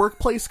like a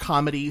workplace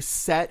comedy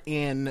set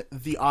in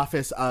the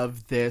office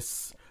of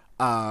this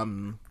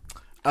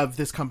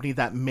company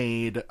that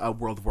made a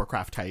World of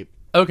Warcraft type.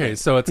 Okay,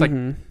 so it's like,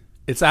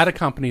 It's at a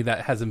company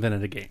that has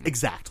invented a game.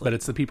 Exactly. But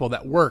it's the people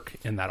that work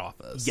in that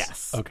office.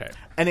 Yes. Okay.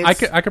 And I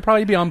it's- could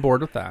probably be on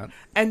board with that.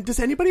 And does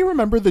anybody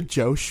remember the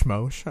Joe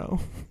Schmo show?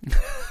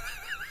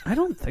 I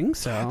don't think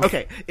so.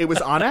 Okay, it was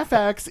on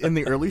FX in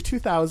the early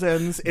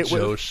 2000s. It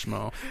Joe was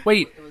Schmo.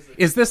 Wait,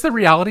 is this the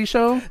reality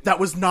show? that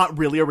was not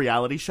really a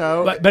reality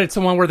show. But it's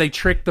the one where they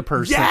trick the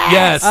person.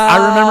 Yes! I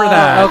remember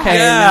that. Okay,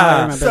 now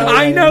I remember that.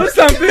 I know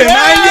something.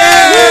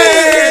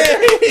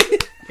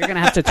 You're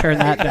gonna have to turn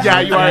that down. yeah,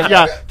 you are.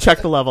 Yeah,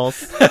 check the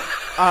levels.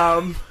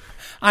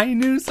 I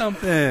knew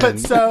something. But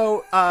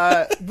so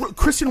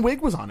Kristen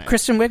Wiig was on it.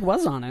 Kristen Wiig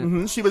was on it.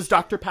 Mhm, she was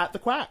Dr. Pat the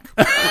Quack.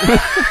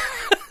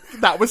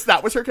 That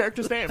was her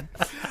character's name.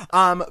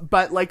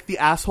 But like the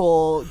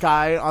asshole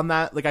guy on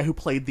that, the guy who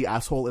played the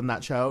asshole in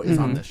that show, is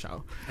on this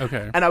show.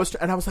 Okay. And I was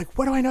like,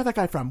 what do I know that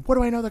guy from? What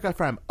do I know that guy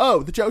from?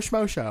 Oh, the Joe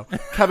Schmo show.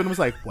 Kevin was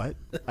like, what?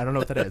 I don't know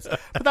what that is.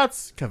 But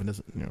that's Kevin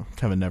doesn't.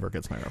 Kevin never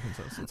gets my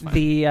references. It's fine.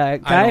 The guy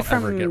don't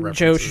ever get from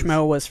Joe references.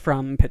 Schmo was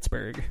from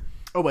Pittsburgh.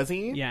 Oh, was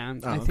he? Yeah,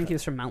 Oh, I think okay. he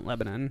was from Mount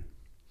Lebanon.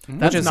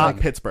 That's is not like-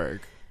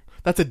 Pittsburgh.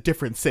 That's a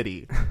different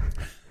city.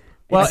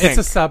 Well, I it's a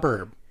think.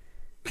 suburb.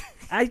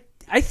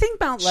 I think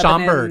Mount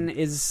Lebanon Schaumburg.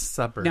 is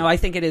Suburb. No, I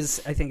think it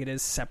is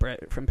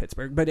separate from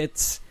Pittsburgh, but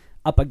it's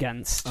up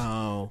against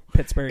Oh,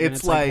 Pittsburgh. And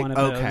it's it's like like- one of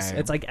those. okay.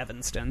 It's like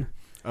Evanston.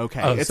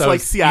 okay. Oh, It's so like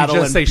Seattle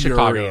you just and say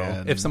Chicago.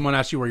 Burien. If someone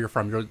asks you where you're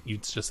from,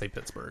 you'd just say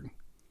Pittsburgh,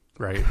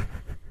 right?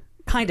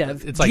 Kind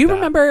of. It's Do like you that.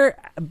 remember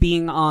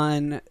being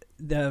on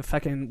the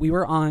fucking? We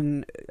were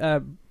on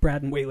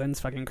Brad and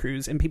Waylon's fucking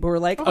cruise, and people were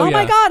like, "Oh,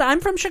 my yeah. god,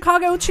 I'm from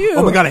Chicago too."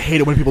 Oh my god, I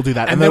hate it when people do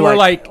that. And they're they were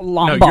like, "No,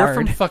 Lombard. you're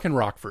from fucking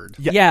Rockford."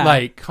 Yeah.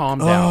 Like, calm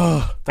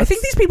down. I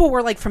think these people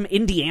were like from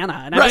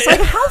Indiana, and I was like,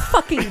 "How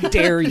fucking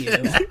dare you?"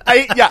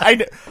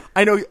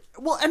 I know.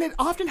 Well, and it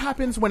often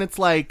happens when it's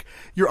like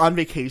you're on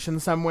vacation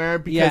somewhere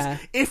because Yeah.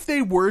 if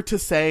they were to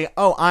say,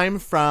 "Oh, I'm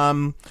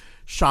from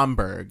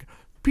Schaumburg,"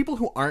 people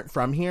who aren't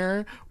from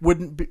here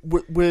would be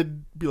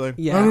like,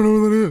 Yeah. "I don't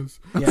know what that is."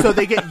 Yeah. So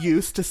they get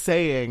used to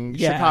saying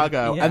Yeah,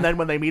 Chicago, yeah. and then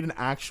when they meet an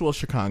actual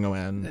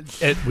Chicagoan,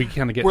 We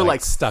kind of get we're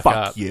like, stuck "Fuck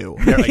up. you!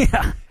 They're like,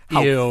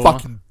 How ew.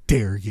 fucking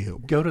dare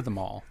you?" Go to the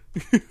mall.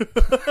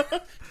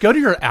 Go to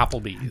your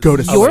Applebee's. Go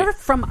to You're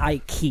from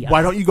IKEA.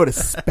 Why don't you go to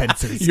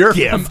Spencer's? You're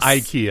Gifts? from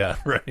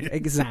IKEA, right?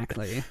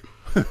 Exactly.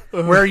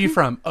 Where are you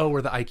from? Oh,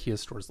 where the IKEA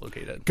store's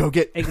located. Go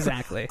get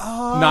Exactly.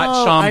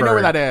 Not Schaumburg. I know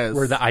where that is.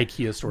 Where the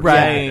IKEA store Right.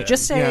 is located.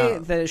 Just say Yeah.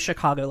 the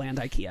Chicagoland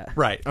IKEA.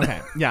 Right.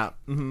 Okay, yeah.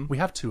 Mm-hmm. We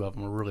have two of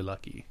them. We're really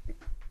lucky.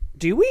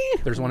 Do we?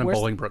 There's one in Where's-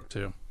 Bolingbrook,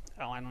 too.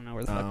 Oh, I don't know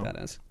where the fuck that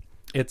is.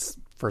 It's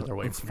further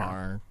away It's from here.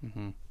 far.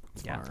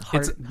 Yeah,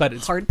 But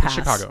it's hard pass.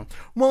 Chicago.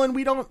 Well, and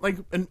we don't like,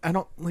 and I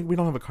don't like. We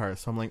don't have a car,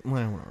 so I'm like,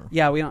 well, whatever.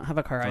 Yeah, we don't have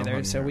a car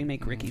either, so yeah. we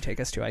make Ricky take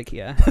us to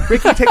IKEA.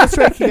 Ricky, take us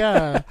to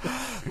IKEA.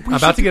 I'm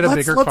about to get a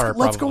bigger car,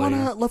 Let's go on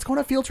probably. let's go on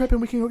a field trip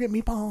and we can go get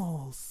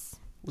meatballs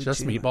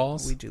Just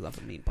meatballs? We do love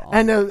a meatball.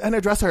 and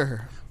a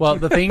dresser. Well,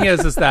 the thing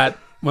is that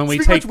when we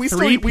Speaking take of which,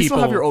 three we still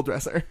have people- your old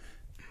dresser.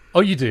 Oh,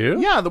 you do?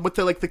 Yeah, with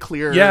the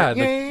clear. Yeah.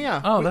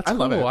 yeah. Oh, that's I cool.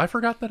 love it. I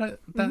forgot that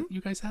you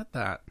guys had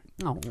that.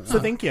 oh, So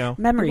thank you.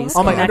 memories,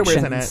 All my underwear's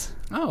in connections.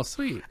 it, Oh,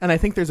 sweet. and I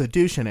think there's a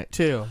douche in it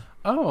too.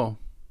 Oh,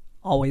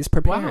 Always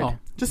prepared. wow.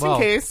 Just in Well,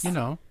 case.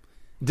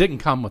 Didn't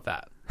come with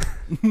that.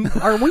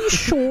 Are we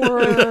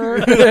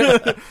sure?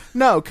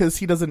 No, because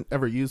he doesn't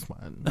ever use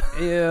one.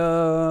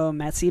 Ew,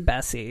 messy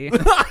Bessie.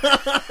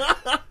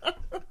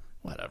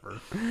 Whatever.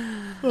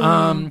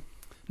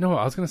 No,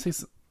 I was going to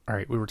say... All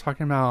right, we were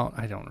talking about...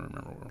 I don't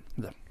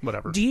remember.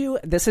 Whatever.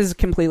 This is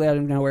completely out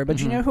of nowhere, but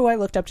do you know who I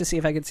looked up to see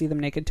if I could see them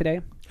naked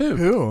today?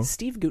 Who?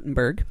 Steve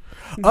Guttenberg.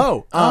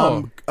 Oh,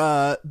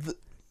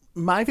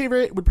 my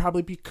favorite would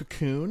probably be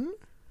Cocoon.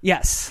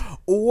 Yes.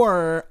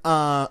 Or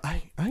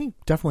I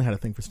definitely had a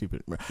thing for Steve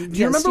Guttenberg. Do you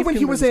Yeah, remember Steve when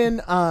he was in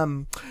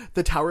Guttenberg's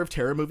the Tower of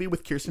Terror movie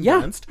with Kirsten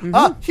Yeah.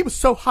 Dunst? He was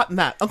so hot in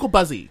that. Uncle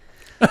Buzzy.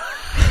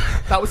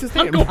 That was his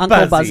name. Uncle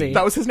Buzzy. Buzzy.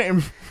 That was his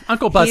name.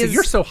 Uncle Buzzy, is-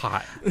 you're so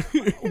hot.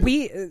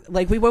 we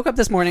woke up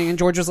this morning and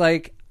George was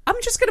like, I'm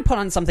just going to put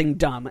on something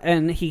dumb.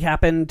 And he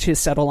happened to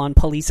settle on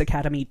Police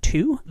Academy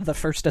 2, The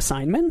First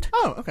Assignment.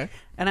 Oh, okay.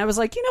 And I was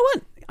like, you know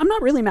what? I'm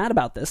not really mad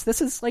about this.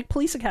 This is like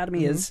Police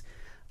Academy is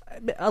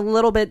a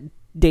little bit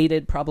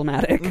dated,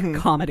 problematic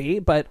comedy,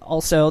 but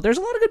also there's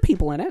a lot of good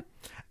people in it.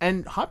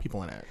 And hot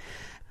people in it.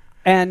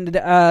 And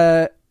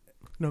No,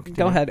 continue.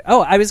 go ahead.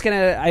 Oh, I was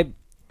gonna.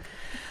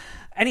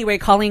 Anyway,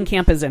 Colleen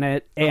Camp is in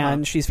it,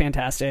 and she's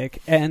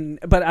fantastic.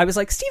 But I was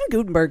like, Steven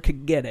Guttenberg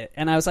could get it,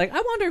 and I was like, I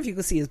wonder if you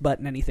can see his butt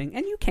in anything,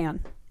 and you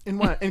can. In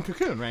what? In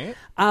Cocoon, right?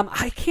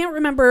 I can't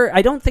remember.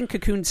 I don't think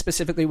Cocoon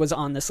specifically was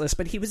on this list,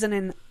 but he was in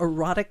an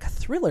erotic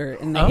thriller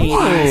in the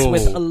 80s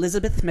with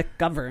Elizabeth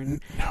McGovern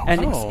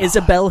and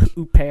Isabelle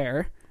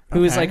Huppert,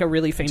 who is Okay. like a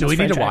really famous Do we need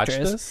French to watch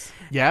actress. this?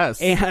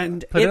 Yes.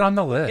 And Put it on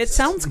the list. It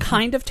sounds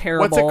kind of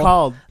terrible. What's it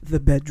called? The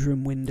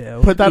Bedroom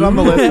Window. Put that on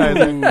the list,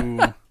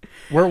 Isaac. Ooh.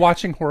 We're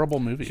watching horrible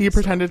movies. He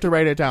pretended to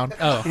write it down.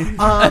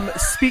 Oh.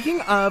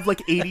 Speaking of like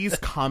 80s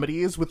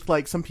comedies with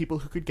like some people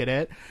who could get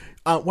it,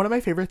 one of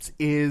my favorites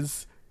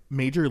is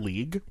Major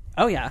League.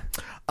 Oh yeah.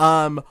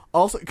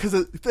 Also, because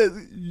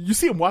you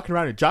see him walking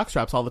around in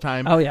jockstraps all the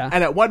time. Oh, yeah.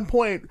 And at one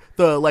point,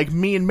 the like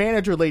mean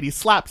manager lady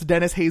slaps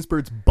Dennis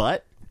Haysbert's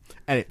butt,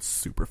 and it's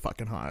super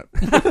fucking hot.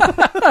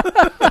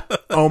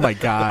 Oh my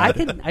god!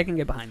 I can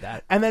get behind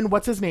that. And then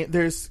what's his name?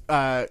 There's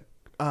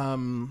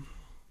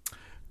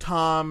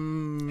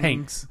Tom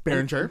Hanks.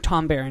 Berenger.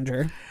 Tom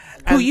Berenger.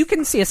 Who you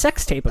can see a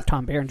sex tape of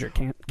Tom Berenger,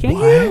 can't What?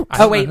 you? I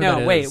don't Oh wait, know who no,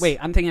 that wait, is. wait.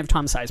 I'm thinking of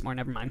Tom Sizemore.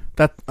 Never mind.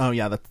 That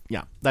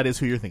is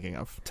who you're thinking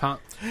of. Tom,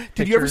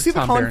 Did you ever see the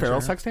Tom Colin Berenger.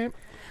 Farrell sex tape?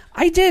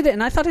 I did,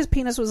 and I thought his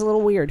penis was a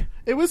little weird.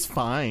 It was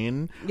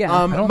fine. Yeah.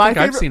 I don't my think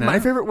I've favorite, seen it. my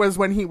favorite was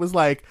when he was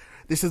like,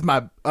 "This is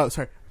my." Oh,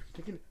 sorry.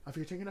 If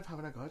you're thinking of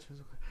having a gut,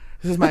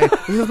 this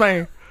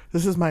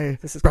is my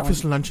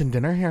breakfast, lunch, and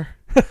dinner here.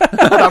 Oh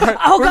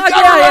god,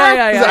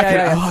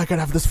 yeah. Oh, I gotta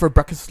have this for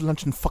breakfast,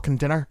 lunch, and fucking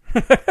dinner.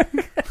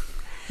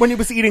 When he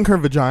was eating her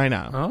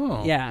vagina.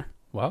 Oh. Yeah.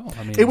 Wow.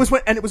 I mean, It was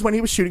when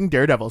he was shooting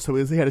Daredevil, so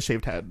he had a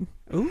shaved head.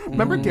 Ooh.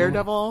 Remember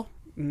Daredevil?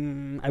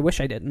 I wish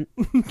I didn't.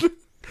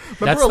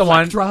 That's the one.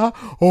 Elektra?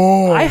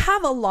 Oh, I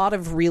have a lot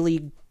of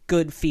really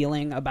good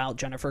feeling about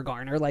Jennifer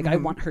Garner. Like I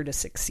want her to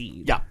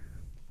succeed. yeah.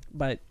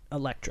 But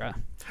Elektra.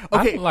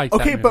 Okay, I like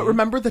that okay, but movie.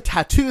 remember the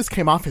tattoos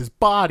came off his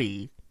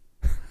body.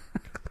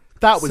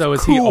 That was So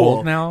is cool. he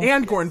old now?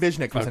 And Goran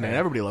Visnik was in it. Okay.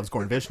 Everybody loves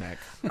Goran Visnik.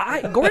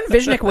 Goran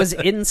Visnik was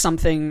in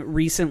something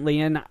recently,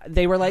 and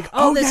they were like,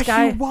 "Oh, this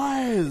guy." he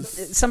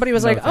was. Somebody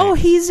was No like, "Oh,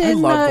 thanks. he's I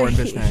in. love Goran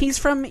Visnik. He's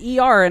from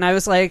ER," and I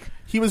was like,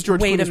 He was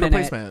George "Wait a Clooney's minute!"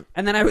 replacement.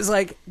 And then I was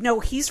like,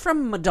 "No, he's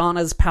from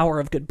Madonna's Power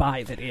of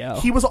Goodbye video."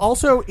 He was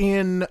also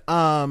in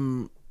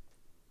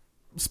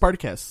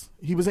Spartacus.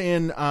 He was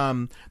in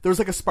there was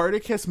like a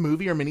Spartacus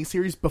movie or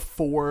miniseries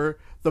before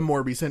the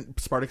more recent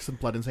Spartacus and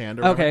Blood and Sand.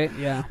 Or Okay,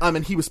 whatever. yeah.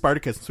 And he was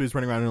Spartacus, so he was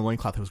running around in a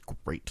loincloth. It was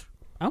great.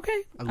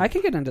 Okay, I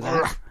can get into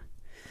that.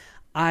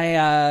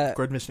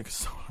 Gordon Visnik is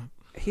so hot.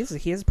 He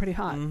is pretty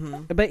hot,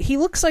 Mm-hmm. but he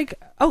looks like.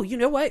 Oh, you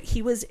know what?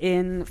 He was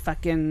in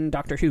fucking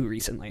Doctor Who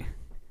recently,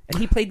 and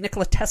he played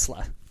Nikola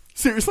Tesla.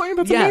 Seriously?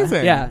 That's Yeah,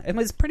 amazing. yeah, it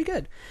was pretty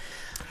good.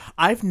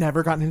 I've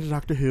never gotten into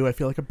Doctor Who. I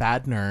feel like a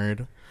bad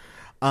nerd.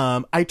 I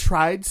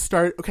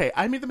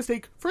made the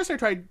mistake. First, I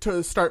tried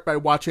to start by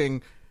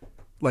watching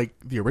like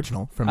the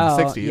original from the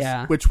 60s,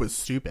 yeah. which was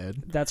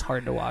stupid. That's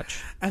hard to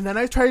watch. And then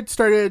I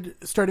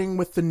starting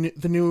with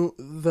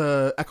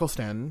the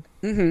Eccleston.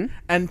 Mm-hmm.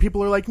 And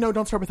people are like, no,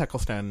 don't start with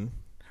Eccleston.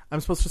 I'm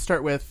supposed to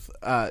start with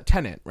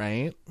Tennant,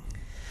 right?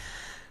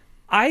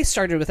 I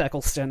started with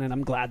Eccleston, and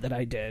I'm glad that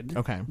I did.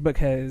 Okay.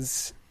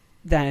 Because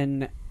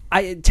then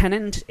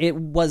Tennant, it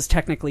was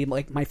technically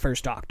like my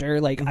first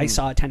Doctor. Like I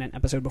saw a Tennant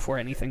episode before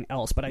anything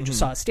else, but I just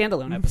saw a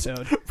standalone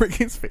episode.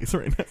 Ricky's face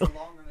right now.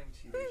 Long-running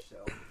TV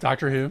show.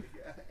 Doctor Who.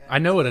 I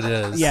know what it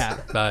is. Yeah.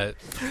 But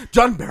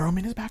John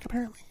Barrowman is back,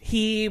 apparently.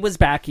 He was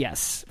back,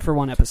 yes, for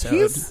one episode.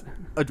 He's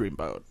a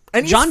dreamboat.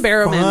 And he's John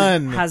Barrowman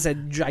fun. has a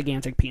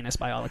gigantic penis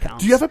by all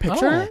accounts. Do you have a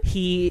picture?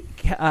 He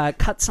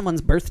cut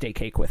someone's birthday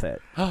cake with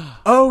it.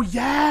 Oh,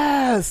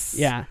 yes.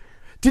 Yeah,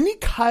 Didn't he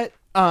cut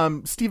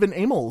Stephen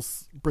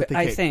Amell's birthday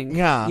cake? I think.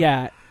 Yeah.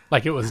 Yeah.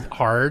 like it was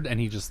hard, and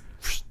he just.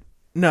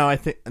 No, I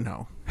think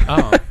no.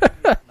 Oh,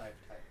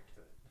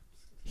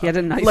 He had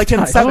a knife. Like in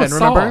tie. Seven, Oh,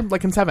 Saw. remember?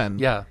 Like in Seven.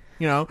 yeah.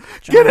 You know,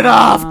 get it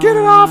off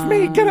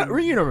me, get it.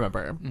 You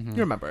remember? You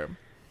remember?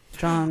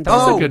 John. was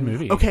Oh, a good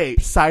movie. Okay,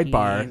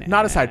 sidebar. Penis.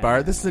 Not a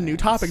sidebar. This is a new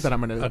topic that I'm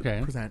going to Okay.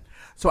 present.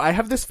 So I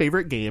have this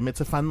favorite game. It's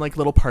a fun, like,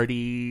 little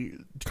party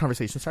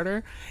conversation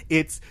starter.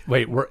 It's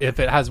Wait, if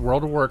it has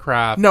World of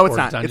Warcraft, No, it's or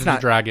not. Dungeons It's not.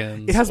 and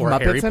Dragons, It has or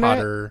Muppets Harry in it.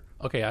 Potter.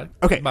 Okay,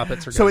 okay.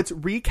 Muppets are so good. it's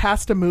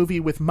recast a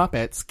movie with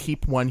Muppets.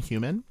 Keep one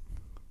human.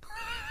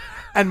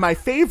 And my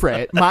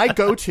favorite, my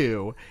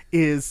go-to,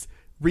 is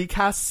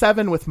recast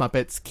Seven with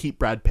Muppets. Keep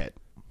Brad Pitt.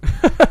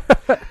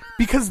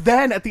 Because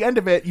then at the end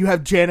of it, you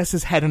have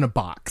Janice's head in a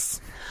box.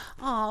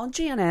 Oh,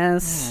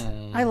 Janice.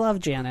 I love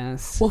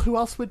Janice. Well, who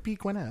else would be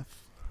Gwyneth?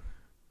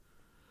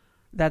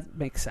 That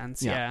makes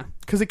sense. Yeah.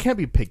 Because it can't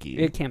be Piggy.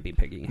 It can't be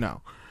Piggy.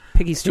 No.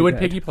 Piggy's too Who would good.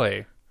 Piggy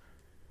play?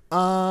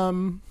 Or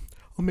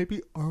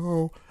maybe.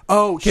 Oh,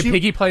 Could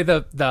Piggy play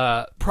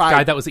the Pride.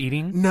 guy that was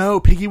eating? No,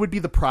 Piggy would be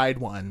the Pride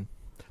one.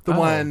 The Oh.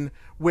 one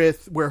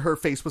with where her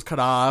face was cut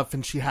off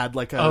and she had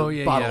like a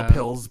bottle of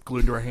pills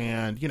glued to her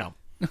hand. You know.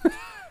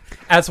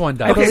 As one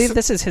does. I believe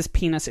this is his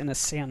penis in a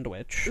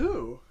sandwich.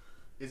 Ooh,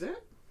 is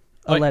it?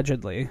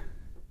 Allegedly.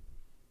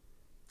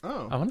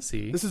 Oh, I want to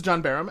see. this is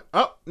John Barrowman.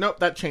 Oh no,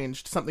 that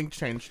changed. Something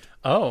changed.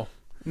 Oh,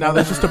 Now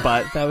that's just a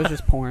butt. That was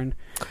just porn.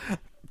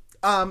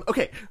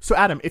 Okay, so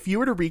Adam, if you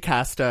were to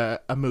recast a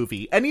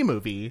movie, any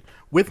movie,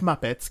 with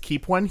Muppets,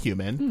 keep one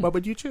human, what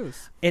would you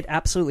choose? It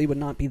absolutely would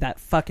not be that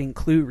fucking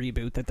Clue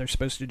reboot that they're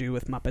supposed to do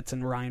with Muppets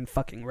and Ryan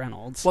fucking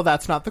Reynolds. Well,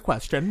 that's not the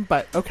question,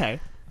 but okay.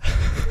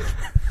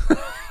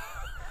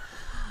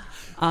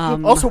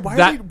 Also,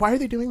 why are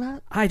they doing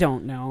that? I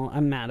don't know.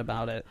 I'm mad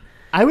about it.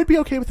 I would be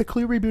okay with a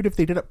Clue reboot if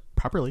they did it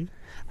properly.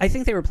 I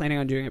think they were planning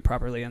on doing it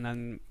properly, and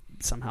then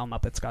somehow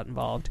Muppets got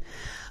involved.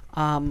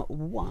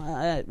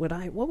 What would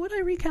I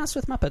recast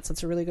with Muppets?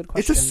 That's a really good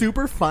question. It's a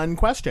super fun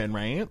question,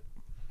 right?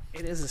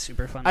 It is a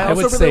super fun. I I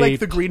also would really say- like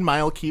the Green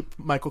Mile. Keep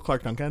Michael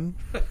Clark Duncan.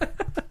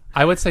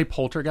 I would say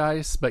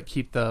Poltergeist, but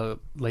keep the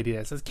lady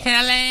that says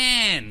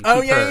Kellen. Oh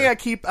Keep yeah, her. yeah.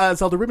 Keep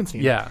Zelda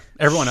Rubinstein. Yeah,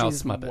 everyone else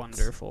She's Muppets.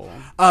 wonderful.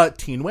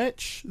 Teen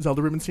Witch.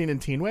 Zelda Rubinstein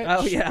and Teen Witch.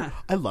 Oh, yeah.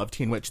 I love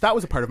Teen Witch. That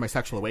was a part of my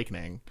sexual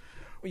awakening.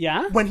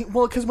 Yeah.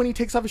 Because when he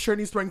takes off his shirt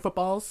and he's throwing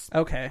footballs.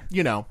 Okay.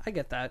 You know. I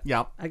get that.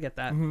 Yeah. I get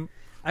that.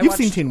 I You've watched-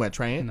 seen Teen Witch,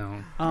 right?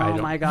 No, Oh I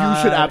don't. my god.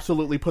 You should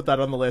absolutely put that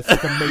on the list.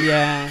 It's amazing.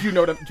 Yeah. You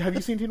know what? Have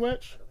you seen Teen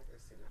Witch?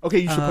 Okay,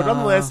 you should put it on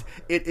the list.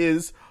 It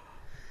is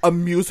a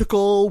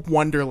musical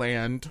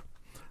wonderland.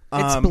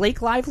 It's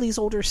Blake Lively's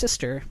older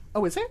sister,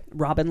 Oh, is it?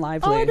 Robin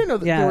Lively. Oh, I didn't know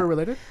that they were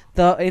related.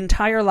 The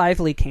entire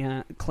Lively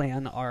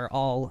clan are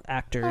all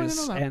actors.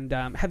 Oh, I didn't know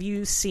that. And have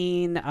you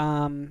seen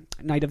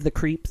Night of the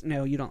Creeps?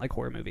 No, you don't like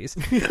horror movies.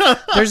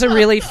 There's a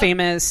really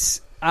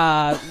famous,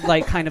 kind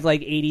of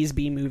 80s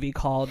B movie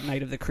called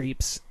Night of the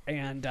Creeps,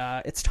 and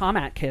it's Tom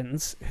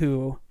Atkins,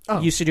 who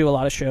used to do a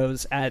lot of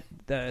shows at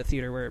the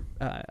theater where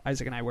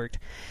Isaac and I worked.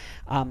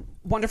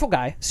 Wonderful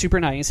guy, super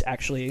nice,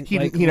 actually. He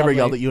like, never lovely.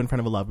 yelled at you in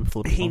front of a lobby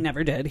full of people. He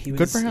never did. He was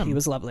Good for him. He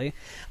was lovely.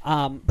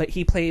 But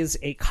he plays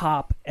a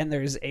cop, and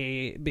there's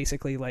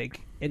basically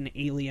an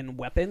alien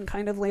weapon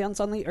kind of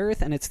lands on the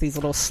Earth, and it's these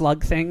little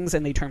slug things,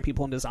 and they turn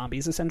people into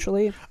zombies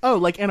essentially. Oh,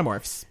 like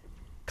Animorphs.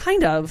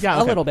 Kind of, Yeah, a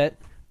okay. little bit.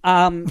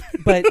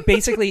 But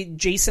basically,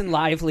 Jason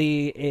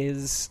Lively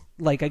is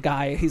like a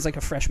guy. He's like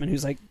a freshman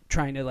who's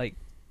trying to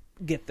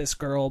get this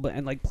girl,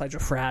 and pledge a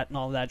frat and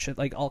all that shit,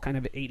 all kind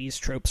of 80s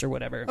tropes or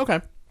whatever. Okay.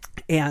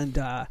 And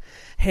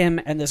him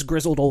and this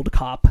grizzled old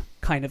cop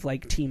kind of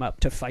team up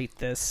to fight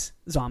this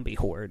zombie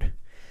horde.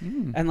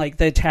 And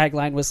the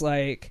tagline was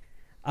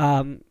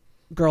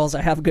girls,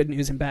 I have good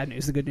news and bad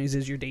news. The good news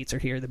is your dates are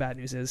here. The bad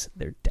news is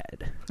they're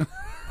dead.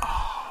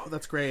 Oh,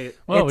 that's great.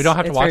 Well, we don't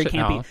have to It's watch very it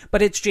now.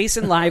 But it's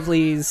Jason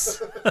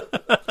Lively's,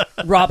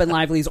 Robin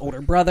Lively's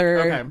older brother,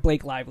 Okay.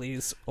 Blake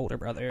Lively's older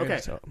brother. Okay.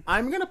 So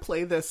I'm going to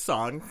play this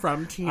song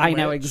from Teen I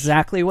know Witch.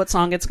 exactly what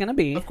song it's going to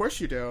be. Of course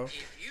you do.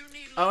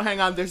 Oh, hang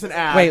on. There's an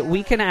ad. Wait,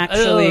 we can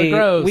actually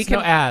gross. we can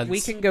No ads. we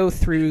can go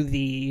through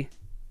the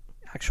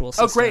actual Oh,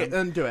 system. great.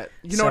 Then do it.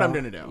 You know what I'm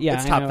going to do. Yeah,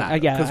 it's I Top know.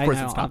 That. Yeah, Because of I course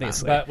know, it's Top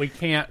obviously. That. But we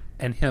can't,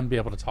 and him be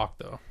able to talk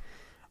though,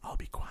 I'll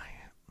be quiet.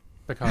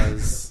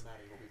 because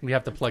we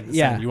have to plug this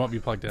Yeah. in. You won't be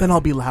plugged in. Then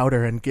I'll be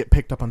louder and get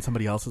picked up on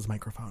somebody else's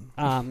microphone.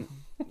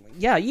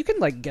 Yeah, you can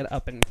get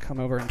up and come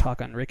over and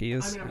talk on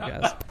Ricky's. I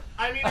guess.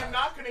 I mean, I'm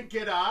not going to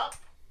get up,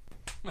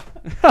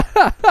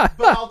 but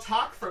I'll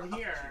talk from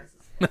here.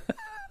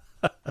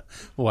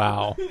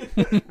 Wow.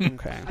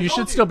 Okay. You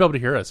should still be able to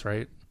hear us,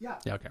 right? Yeah.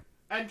 Yeah. Okay.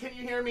 And can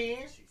you hear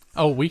me?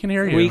 Oh, we can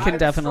hear you. We I can have a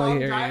definitely strong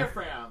hear you.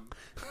 diaphragm.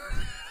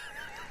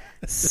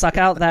 Suck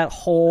out that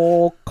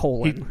whole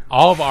colon.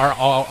 All of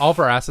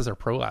our asses are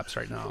prolapse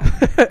right now.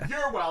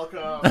 You're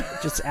welcome.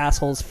 Just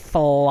assholes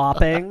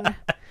flopping.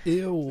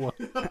 Ew.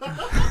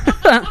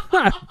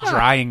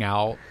 Drying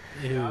out.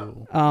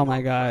 Ew. Oh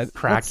my god.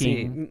 Let's see.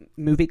 Cracking.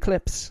 Movie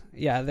clips.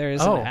 Yeah, there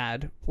is Oh. an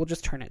ad. We'll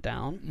just turn it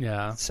down.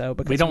 Yeah. So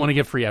because we don't want to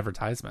give free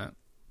advertisement.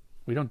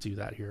 We don't do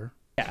that here.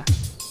 Yeah.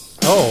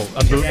 Oh,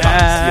 a bootbox.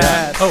 Yes.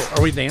 Yeah. Oh,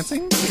 are we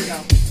dancing? Here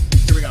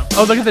we go.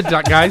 Oh, look at the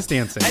guys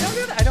dancing.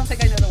 I don't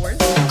think I know the words.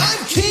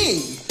 I'm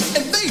king,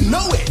 and they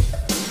know it.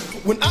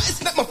 When I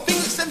snap my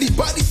fingers,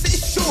 everybody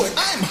says sure,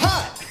 I'm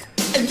hot,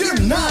 and you're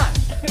not.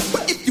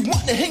 But if you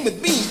want to hang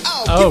with me,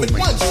 I'll Oh give it my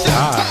one shot.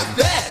 God. Top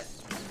that.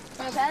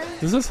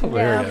 This is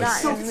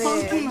hilarious. So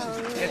funky.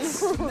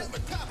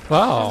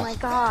 Wow. Oh my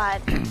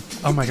god.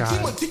 Oh my You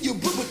god. until you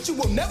blue, but you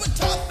will never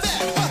top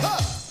that. Ha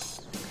ha.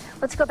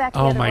 Let's go back the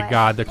Oh other my way.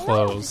 god, the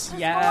clothes.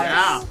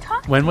 Yeah.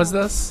 Yeah. When was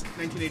this?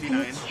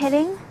 1989.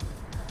 Kidding?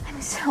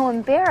 I'm so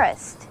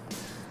embarrassed.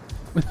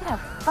 What a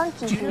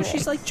funky Do you know he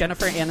she's is. like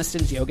Jennifer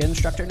Aniston's yoga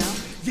instructor now?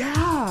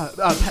 Yeah.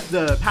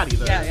 The Patty.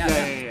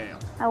 Yeah.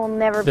 I will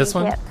never This be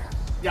one? hip.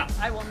 Yeah.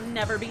 I will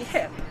never be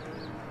hip.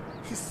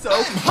 He's so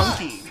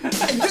funky.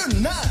 And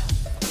you're not.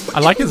 But I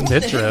like if his you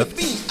want to hang midriff. with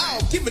me,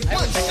 I'll give it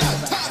one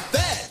shot. Top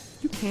that.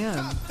 You can.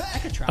 I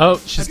could try. Oh,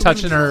 she's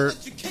touching her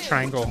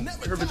triangle.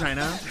 Her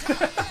vagina.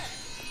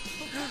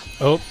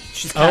 Oh,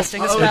 She's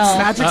casting a Oh, spell.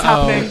 magic's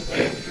Uh-oh.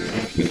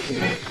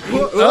 happening.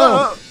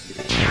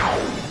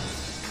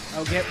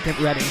 Oh, get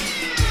ready.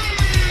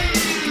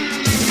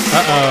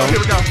 uh-oh. Here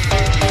we go.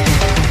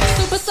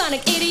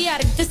 Supersonic,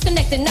 idiotic,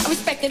 disconnected, not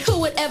respected. Who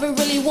would ever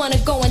really want to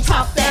go and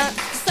top that?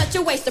 Such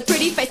a waste of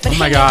pretty face, but Oh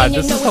my hang God, on,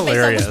 you this know is his face. I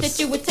hilarious. wish that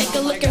you would take a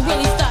look and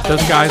really stop Those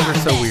that. guys are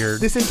Top so that.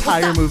 weird. This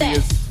entire movie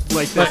is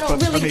like I this, don't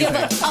but really give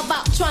amazing. a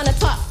about trying to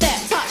top that,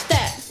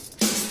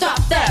 stop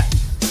that.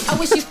 I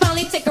wish you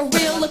finally take a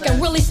real look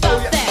and really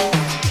stop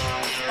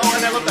that. Oh,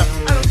 and I love that.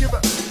 I don't give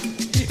a...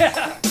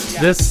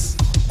 This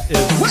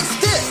is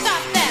What's this?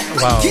 Stop that.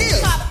 wow. Here.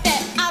 Top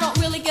that. I don't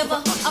really give a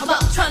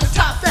about trying to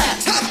top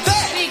that. Top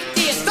that. Big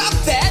deal. Stop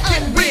that.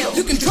 Unreal.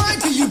 You can try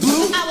till you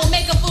blue. I will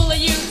make a fool of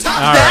you. Top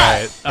All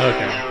that. right.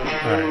 Okay.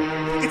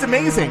 All right. It's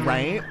amazing,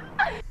 right?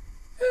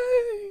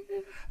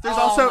 There's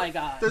Oh my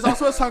God. There's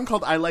also a song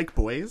called "I Like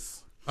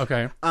Boys,"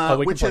 Okay. Oh,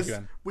 we can which plug is you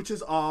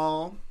in.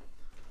 all.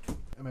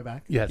 Am I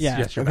back? Yes. Yeah.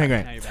 Yes. You're Okay,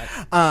 back. great. Now you're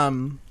back.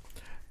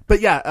 But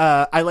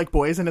yeah, I Like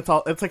Boys, and it's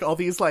like all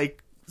these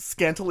like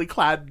scantily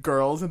clad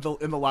girls in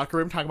the locker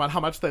room talking about how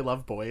much they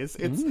love boys.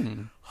 It's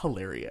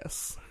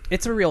hilarious.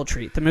 It's a real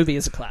treat. The movie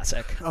is a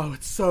classic. Oh,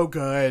 it's so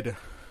good.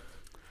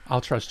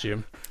 I'll trust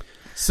you.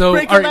 So,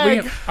 Break all a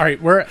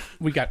right, leg.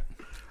 we got.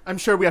 I'm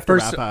sure we have to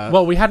First, wrap up.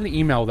 well, we had an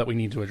email that we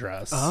need to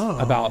address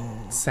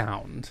about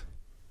sound.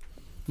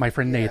 My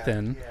friend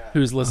Nathan,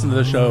 who's listened to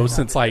the show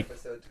since like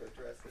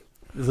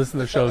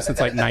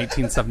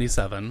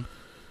 1977.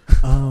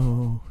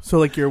 Oh, so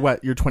like your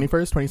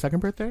 21st, 22nd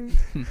birthday?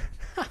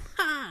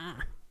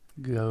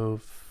 Go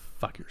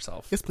fuck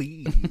yourself. Yes,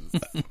 please.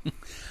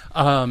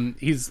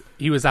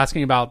 He was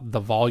asking about the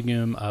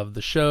volume of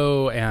the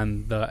show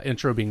and the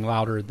intro being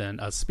louder than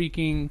us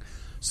speaking.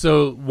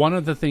 So one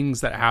of the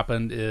things that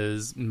happened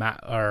is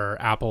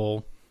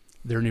Apple,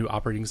 their new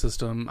operating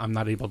system, I'm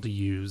not able to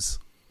use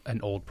an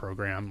old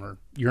program, or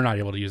you're not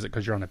able to use it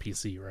because you're on a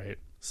PC, right?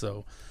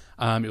 So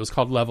it was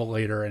called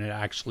Levelator, and it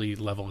actually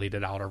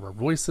levelated out our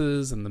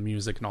voices and the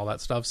music and all that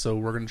stuff. So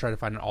we're going to try to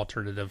find an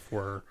alternative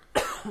for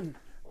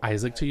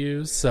Isaac to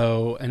use.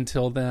 So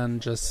until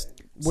then,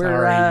 you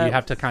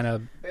have to kind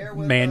of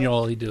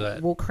manually do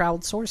it. We'll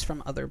crowdsource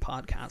from other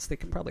podcasts. They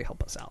can probably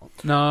help us out.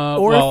 No,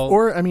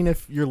 or I mean,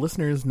 if your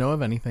listeners know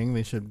of anything,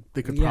 they could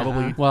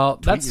probably. Well,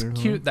 that's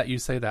cute that you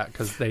say that,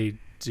 because they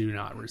do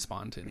not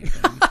respond to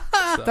anything.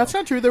 So. That's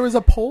not true. There was a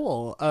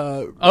poll.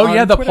 The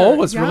Twitter. poll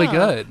was really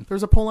good. There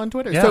was a poll on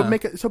Twitter. Yeah.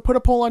 So put a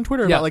poll on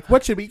Twitter about like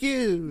what should we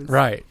use.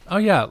 Right. Oh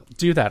yeah,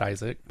 do that,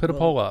 Isaac. Put a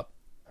poll up.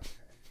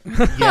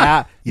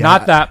 Yeah.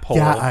 Not that poll.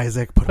 Yeah,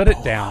 Isaac. Put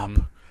it down.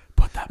 Up.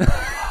 Put that poll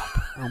up.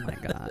 Oh my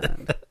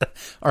god.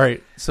 All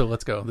right, so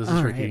let's go. This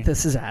is Ricky. Right,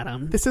 this is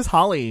Adam. This is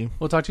Holly.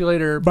 We'll talk to you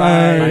later.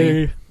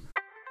 Bye.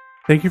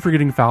 Thank you for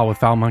getting foul with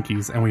Foul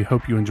Monkeys, and we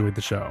hope you enjoyed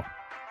the show.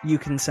 You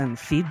can send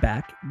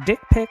feedback, dick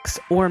pics,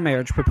 or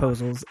marriage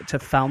proposals to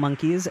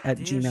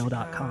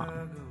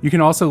foulmonkeys@gmail.com. You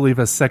can also leave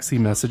us sexy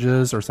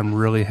messages or some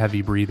really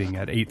heavy breathing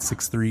at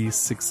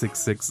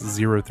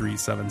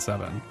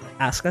 863-666-0377.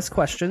 Ask us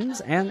questions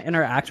and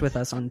interact with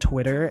us on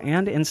Twitter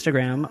and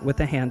Instagram with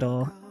the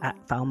handle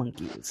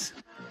 @foulmonkeys.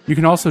 You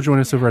can also join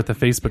us over at the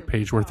Facebook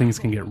page, where things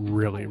can get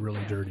really,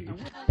 really dirty.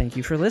 Thank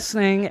you for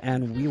listening,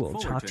 and we will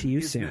talk to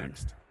you soon.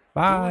 Next.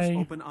 Bye. Doors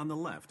open on the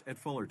left at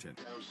Fullerton.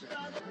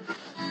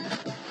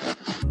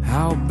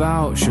 How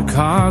about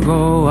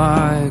Chicago?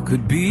 I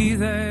could be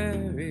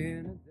there.